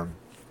prays for them.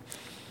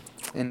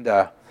 And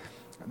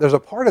there's a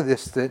part of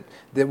this that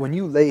when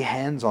you lay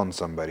hands on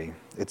somebody,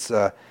 it's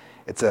a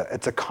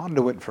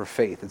conduit for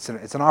faith.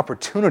 It's an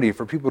opportunity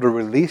for people to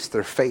release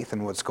their faith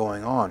in what's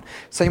going on.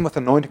 Same with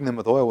anointing them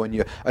with oil. When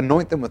you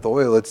anoint them with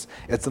oil, it's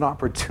an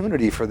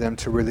opportunity for them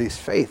to release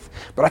faith.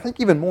 But I think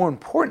even more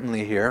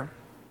importantly here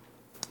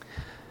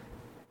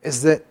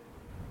is that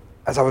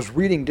as I was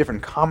reading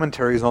different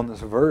commentaries on this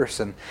verse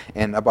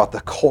and about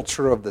the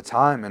culture of the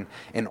time,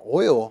 and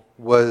oil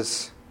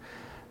was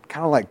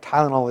kind of like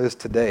Tylenol is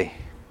today.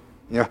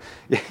 You know,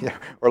 yeah,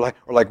 or like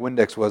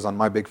Windex was on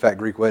My Big Fat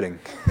Greek Wedding.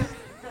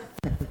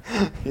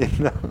 You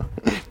know,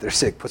 if they're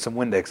sick, put some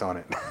Windex on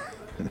it.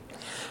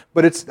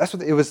 But that's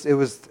what it was. It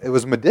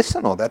was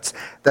medicinal. That's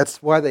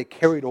why they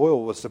carried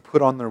oil, was to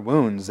put on their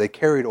wounds. They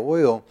carried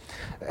oil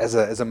as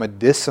a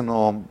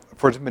medicinal,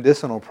 for its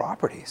medicinal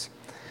properties.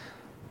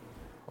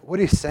 What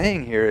he's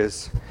saying here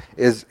is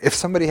if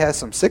somebody has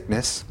some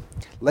sickness,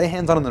 lay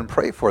hands on them and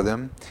pray for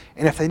them.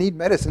 And if they need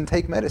medicine,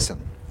 take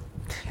medicine.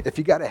 If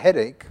you got a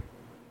headache,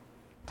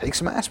 take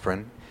some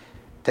aspirin,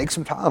 take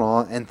some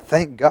Tylenol, and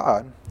thank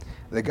God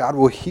that God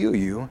will heal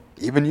you,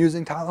 even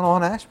using Tylenol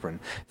and aspirin.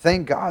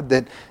 Thank God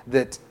that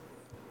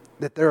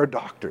there are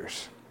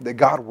doctors that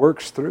God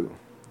works through.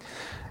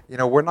 You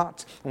know, when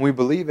we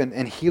believe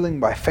in healing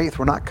by faith,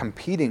 we're not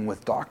competing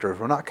with doctors.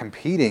 We're not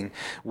competing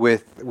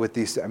with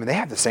these. I mean, they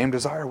have the same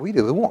desire we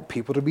do. They want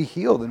people to be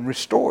healed and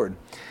restored.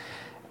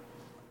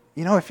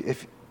 You know,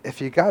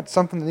 if you got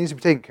something that needs to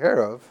be taken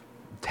care of,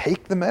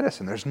 take the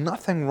medicine. There's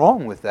nothing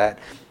wrong with that,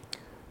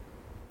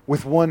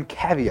 with one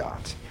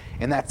caveat,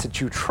 and that's that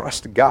you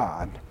trust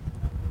God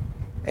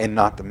and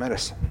not the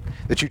medicine.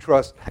 That you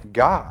trust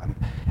God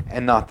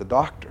and not the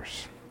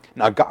doctors.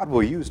 Now, God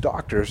will use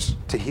doctors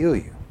to heal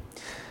you.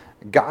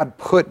 God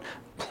put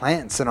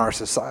plants in our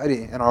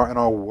society, in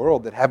our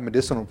world, that have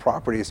medicinal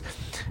properties.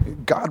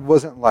 God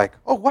wasn't like,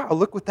 oh wow,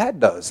 look what that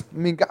does. I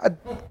mean,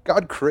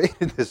 God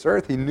created this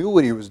earth. He knew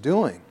what he was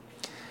doing.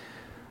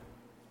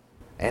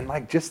 And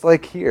just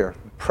like here,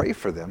 pray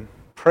for them.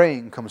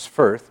 Praying comes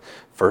first.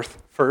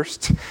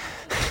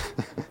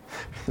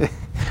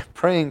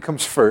 Praying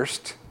comes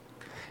first.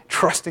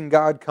 Trusting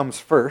God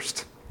comes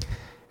first.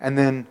 And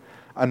then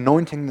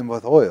anointing them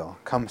with oil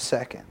comes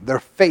second. Their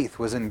faith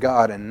was in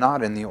God and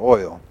not in the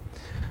oil.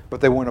 But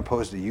they weren't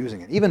opposed to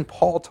using it. Even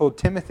Paul told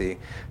Timothy,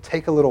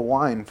 take a little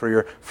wine for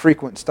your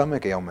frequent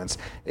stomach ailments.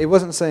 It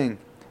wasn't saying,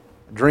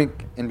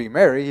 drink and be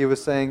merry. He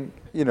was saying,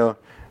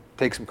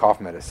 take some cough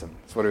medicine.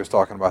 That's what he was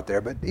talking about there.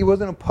 But he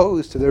wasn't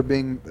opposed to there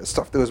being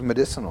stuff that was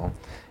medicinal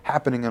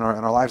happening in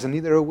our lives, and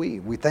neither are we.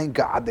 We thank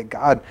God that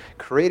God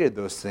created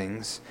those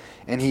things,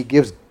 and he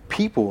gives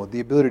people the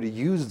ability to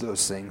use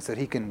those things that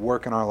he can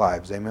work in our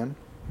lives. Amen?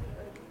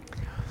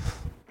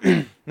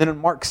 Then in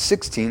Mark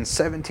 16,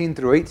 17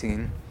 through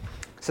 18,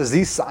 it says,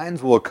 these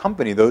signs will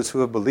accompany those who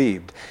have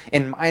believed.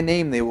 In my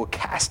name they will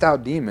cast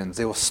out demons.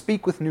 They will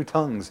speak with new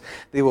tongues.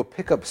 They will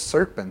pick up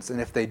serpents. And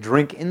if they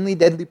drink any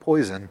deadly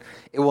poison,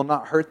 it will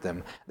not hurt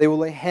them. They will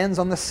lay hands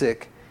on the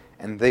sick,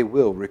 and they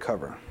will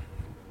recover.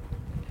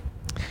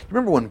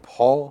 Remember when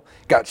Paul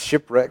got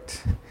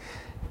shipwrecked,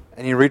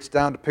 and he reached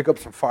down to pick up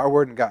some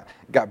firewood and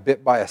got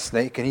bit by a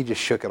snake, and he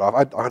just shook it off?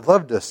 I'd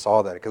love to have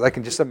saw that, because I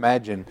can just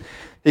imagine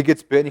he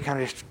gets bit, and he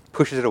kind of just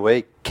pushes it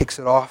away, kicks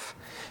it off,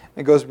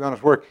 and goes beyond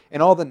his work.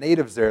 And all the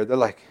natives there, they're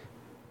like,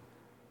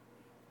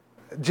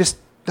 just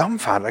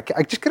dumbfounded.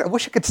 I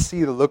wish I could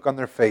see the look on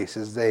their face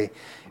as they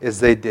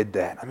did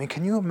that. I mean,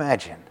 can you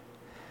imagine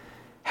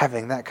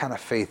having that kind of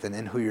faith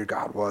in who your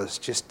God was?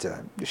 Just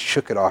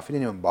shook it off. He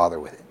didn't even bother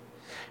with it.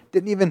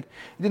 Didn't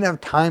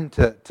have time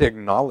to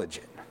acknowledge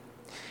it.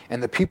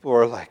 And the people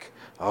are like,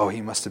 oh,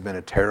 he must have been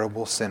a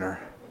terrible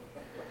sinner.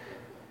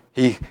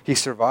 He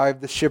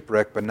survived the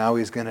shipwreck, but now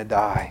he's going to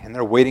die. And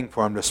they're waiting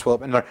for him to swell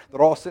up. And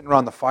they're all sitting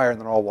around the fire,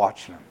 and they're all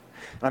watching him.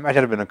 And I imagine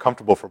it would have been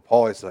uncomfortable for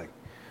Paul. He's like,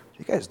 what are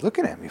you guys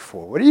looking at me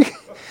for? What are you?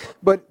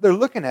 But they're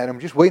looking at him,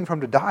 just waiting for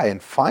him to die.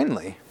 And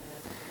finally,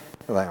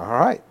 they're like, all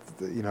right,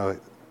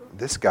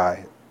 this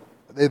guy.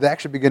 They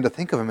actually begin to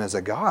think of him as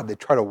a god. They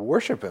try to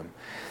worship him.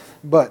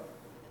 But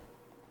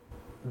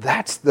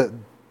that's the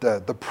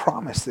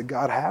promise that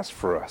God has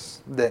for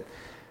us, that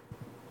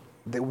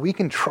we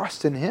can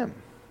trust in him.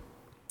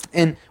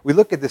 And we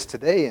look at this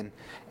today,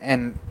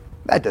 and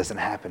that doesn't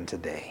happen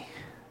today.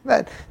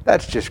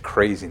 That's just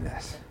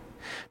craziness.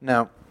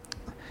 Now,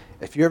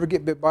 if you ever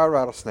get bit by a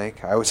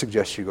rattlesnake, I would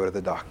suggest you go to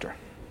the doctor.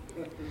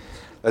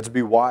 Let's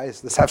be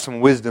wise. Let's have some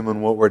wisdom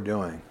in what we're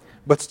doing.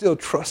 But still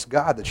trust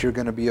God that you're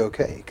going to be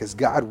okay, because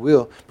God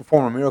will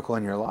perform a miracle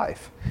in your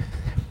life.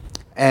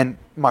 And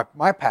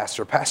my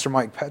pastor, Pastor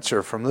Mike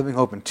Petzer from Living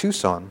Hope in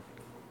Tucson,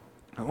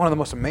 one of the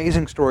most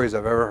amazing stories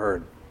I've ever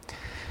heard.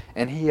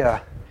 And he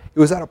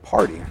was at a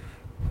party,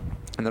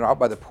 and they're out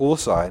by the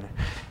poolside,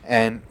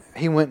 and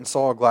he went and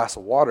saw a glass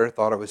of water,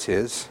 thought it was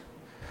his,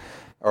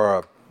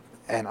 and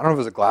I don't know if it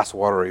was a glass of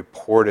water or he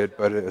poured it,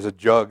 but it was a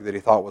jug that he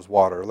thought was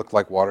water. It looked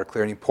like water,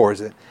 clear, and he pours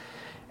it,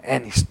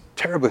 and he's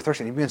terribly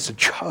thirsty, and he begins to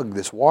chug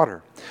this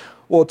water.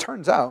 Well, it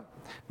turns out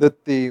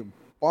that the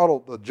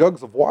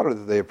jugs of water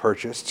that they had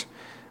purchased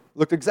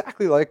looked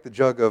exactly like the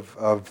jug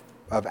of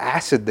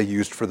acid they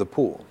used for the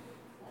pool.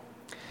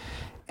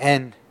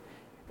 And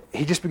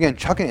he just began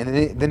chugging,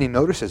 and then he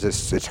notices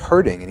it's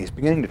hurting, and he's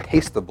beginning to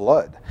taste the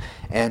blood.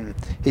 And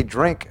he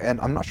drank, and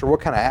I'm not sure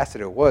what kind of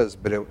acid it was,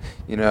 but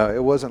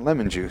it wasn't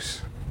lemon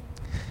juice.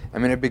 I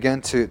mean, it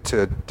began to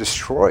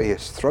destroy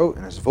his throat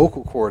and his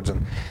vocal cords,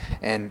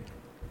 and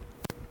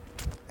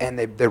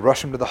they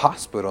rushed him to the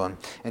hospital,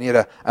 and he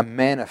had a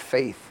man of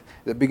faith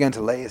that began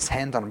to lay his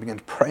hand on him, began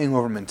praying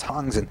over him in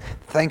tongues and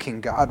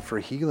thanking God for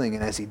healing.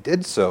 And as he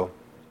did so,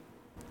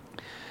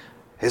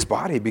 his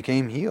body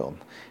became healed.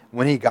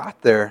 When he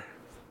got there,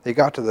 they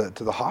got to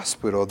the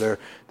hospital. There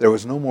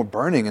was no more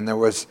burning, and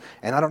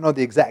I don't know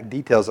the exact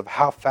details of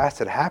how fast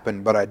it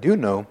happened, but I do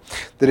know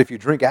that if you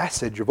drink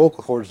acid, your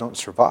vocal cords don't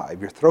survive.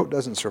 Your throat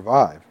doesn't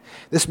survive.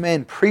 This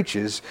man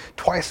preaches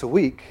twice a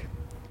week,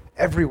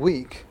 every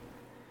week,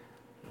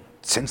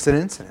 since that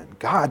incident.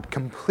 God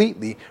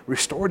completely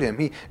restored him.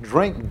 He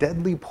drank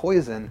deadly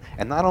poison,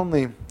 and not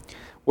only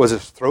was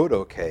his throat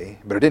okay,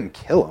 but it didn't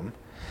kill him.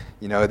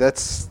 He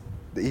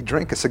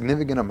drank a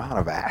significant amount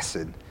of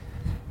acid.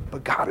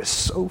 But God is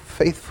so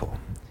faithful.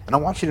 And I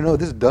want you to know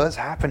this does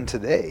happen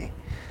today.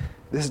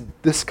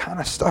 This kind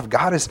of stuff.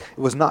 God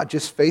was not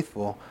just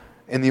faithful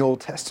in the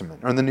Old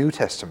Testament or in the New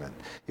Testament.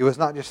 He was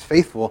not just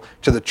faithful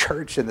to the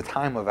church in the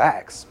time of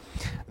Acts.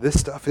 This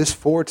stuff is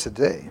for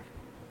today.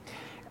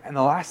 And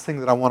the last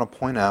thing that I want to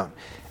point out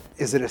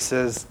is that it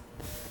says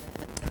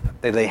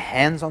they lay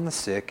hands on the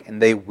sick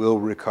and they will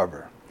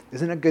recover.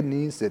 Isn't it good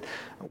news that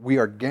we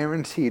are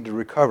guaranteed to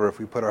recover if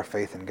we put our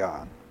faith in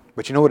God?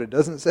 But you know what it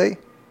doesn't say?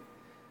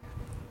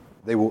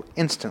 They will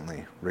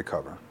instantly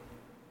recover.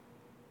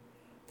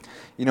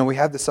 You know, we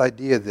have this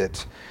idea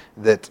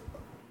that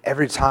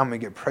every time we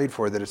get prayed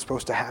for, that it's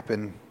supposed to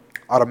happen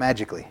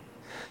automatically.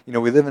 You know,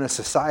 we live in a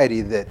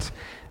society that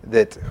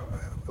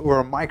we're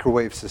a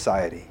microwave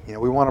society. You know,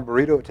 we want a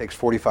burrito, it takes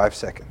 45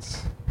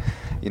 seconds.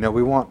 You know,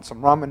 we want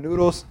some ramen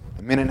noodles,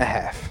 a minute and a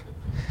half.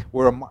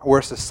 We're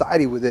a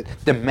society that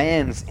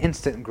demands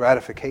instant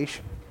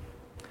gratification.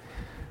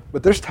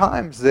 But there's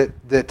times that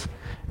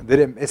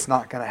it's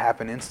not going to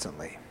happen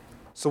instantly.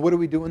 So what do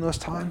we do in those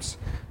times?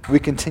 We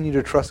continue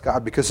to trust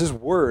God because His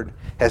Word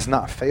has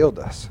not failed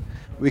us.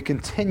 We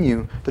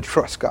continue to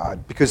trust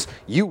God because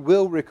you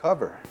will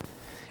recover.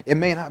 It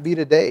may not be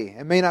today.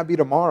 It may not be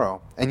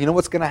tomorrow. And you know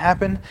what's going to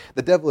happen?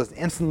 The devil is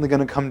instantly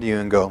going to come to you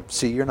and go,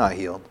 see, you're not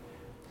healed.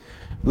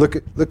 Look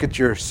at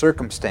your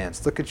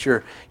circumstance. Look at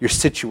your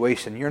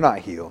situation. You're not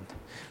healed.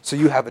 So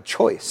you have a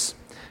choice.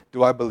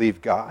 Do I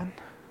believe God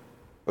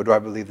or do I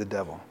believe the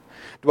devil?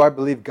 Do I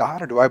believe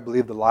God or do I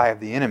believe the lie of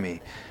the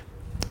enemy?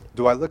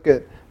 Do I look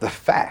at the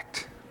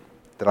fact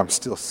that I'm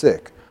still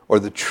sick or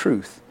the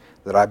truth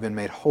that I've been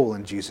made whole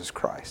in Jesus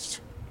Christ?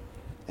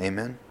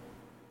 Amen.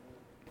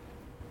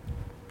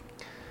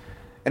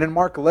 And in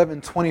Mark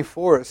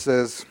 11:24 it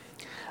says,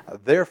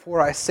 therefore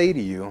I say to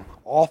you,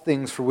 all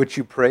things for which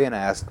you pray and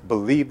ask,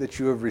 believe that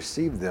you have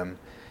received them,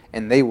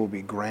 and they will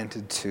be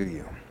granted to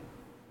you.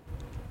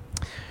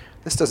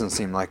 This doesn't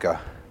seem like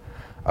a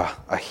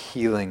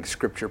healing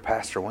scripture,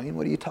 Pastor Wayne.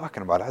 What are you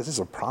talking about? Is this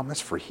a promise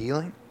for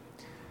healing?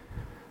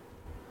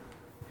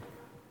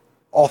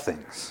 All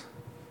things.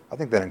 I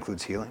think that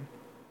includes healing.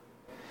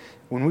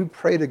 When we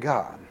pray to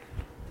God,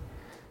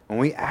 when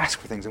we ask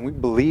for things and we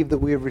believe that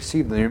we have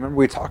received them, you remember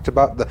we talked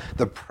about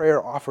the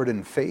prayer offered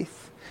in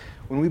faith?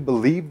 When we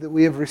believe that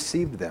we have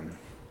received them,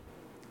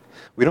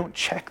 we don't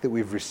check that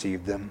we've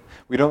received them.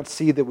 We don't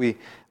see that we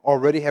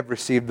already have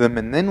received them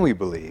and then we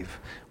believe.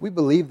 We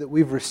believe that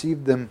we've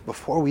received them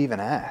before we even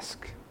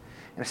ask.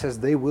 And it says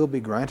they will be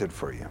granted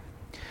for you.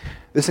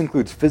 This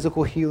includes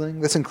physical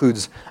healing. This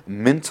includes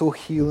mental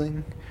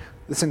healing.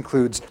 This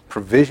includes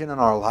provision in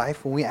our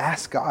life. When we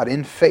ask God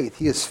in faith,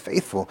 He is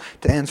faithful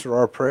to answer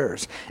our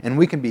prayers. And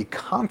we can be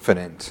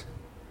confident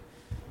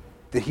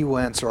that He will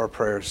answer our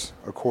prayers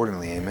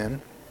accordingly.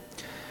 Amen.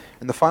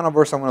 And the final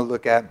verse I want to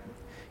look at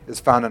is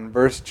found in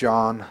 1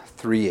 John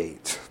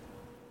 3:8.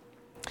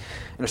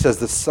 And it says,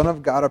 the Son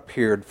of God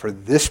appeared for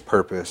this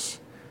purpose,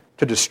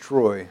 to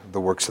destroy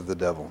the works of the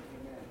devil.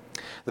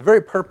 The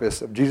very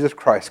purpose of Jesus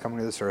Christ coming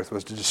to this earth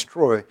was to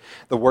destroy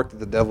the work that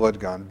the devil had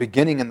done,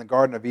 beginning in the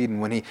Garden of Eden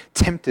when he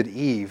tempted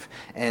Eve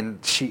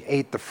and she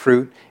ate the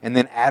fruit, and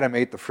then Adam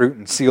ate the fruit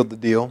and sealed the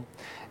deal.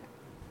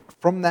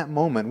 From that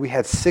moment, we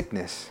had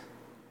sickness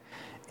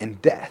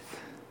and death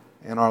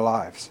in our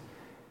lives.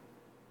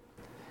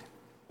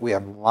 We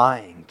have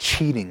lying,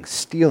 cheating,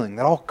 stealing.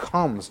 That all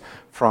comes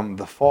from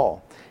the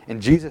fall.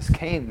 And Jesus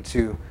came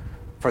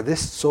for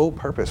this sole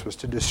purpose, was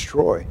to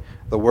destroy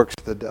the works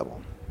of the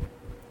devil.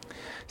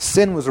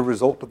 Sin was a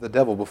result of the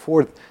devil.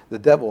 Before the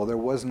devil, there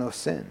was no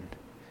sin.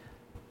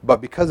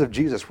 But because of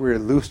Jesus, we are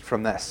loosed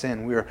from that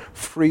sin. We are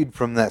freed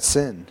from that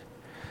sin.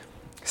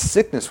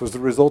 Sickness was the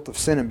result of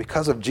sin. And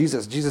because of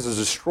Jesus, Jesus has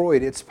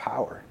destroyed its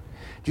power.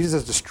 Jesus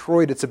has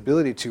destroyed its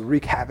ability to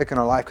wreak havoc in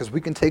our life because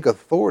we can take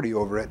authority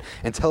over it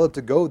and tell it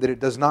to go that it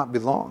does not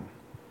belong.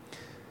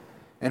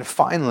 And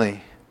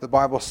finally, the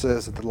Bible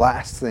says that the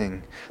last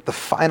thing, the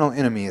final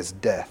enemy is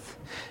death.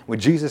 When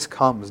Jesus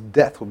comes,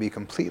 death will be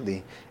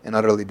completely and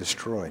utterly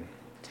destroyed.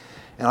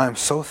 And I am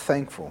so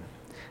thankful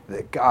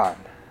that God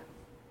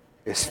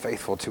is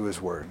faithful to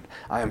His Word.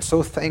 I am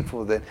so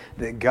thankful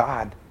that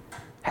God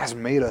has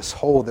made us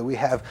whole, that we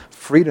have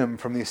freedom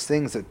from these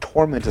things that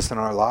torment us in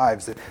our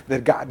lives,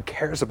 that God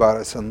cares about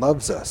us and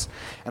loves us.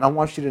 And I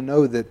want you to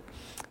know that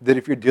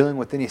if you're dealing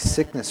with any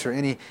sickness or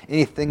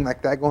anything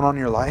like that going on in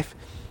your life,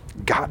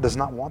 God does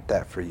not want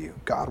that for you.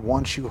 God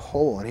wants you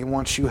whole, and He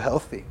wants you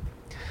healthy.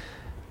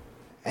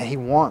 And He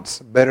wants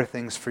better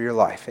things for your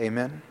life.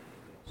 Amen?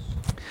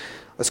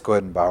 Let's go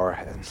ahead and bow our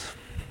heads.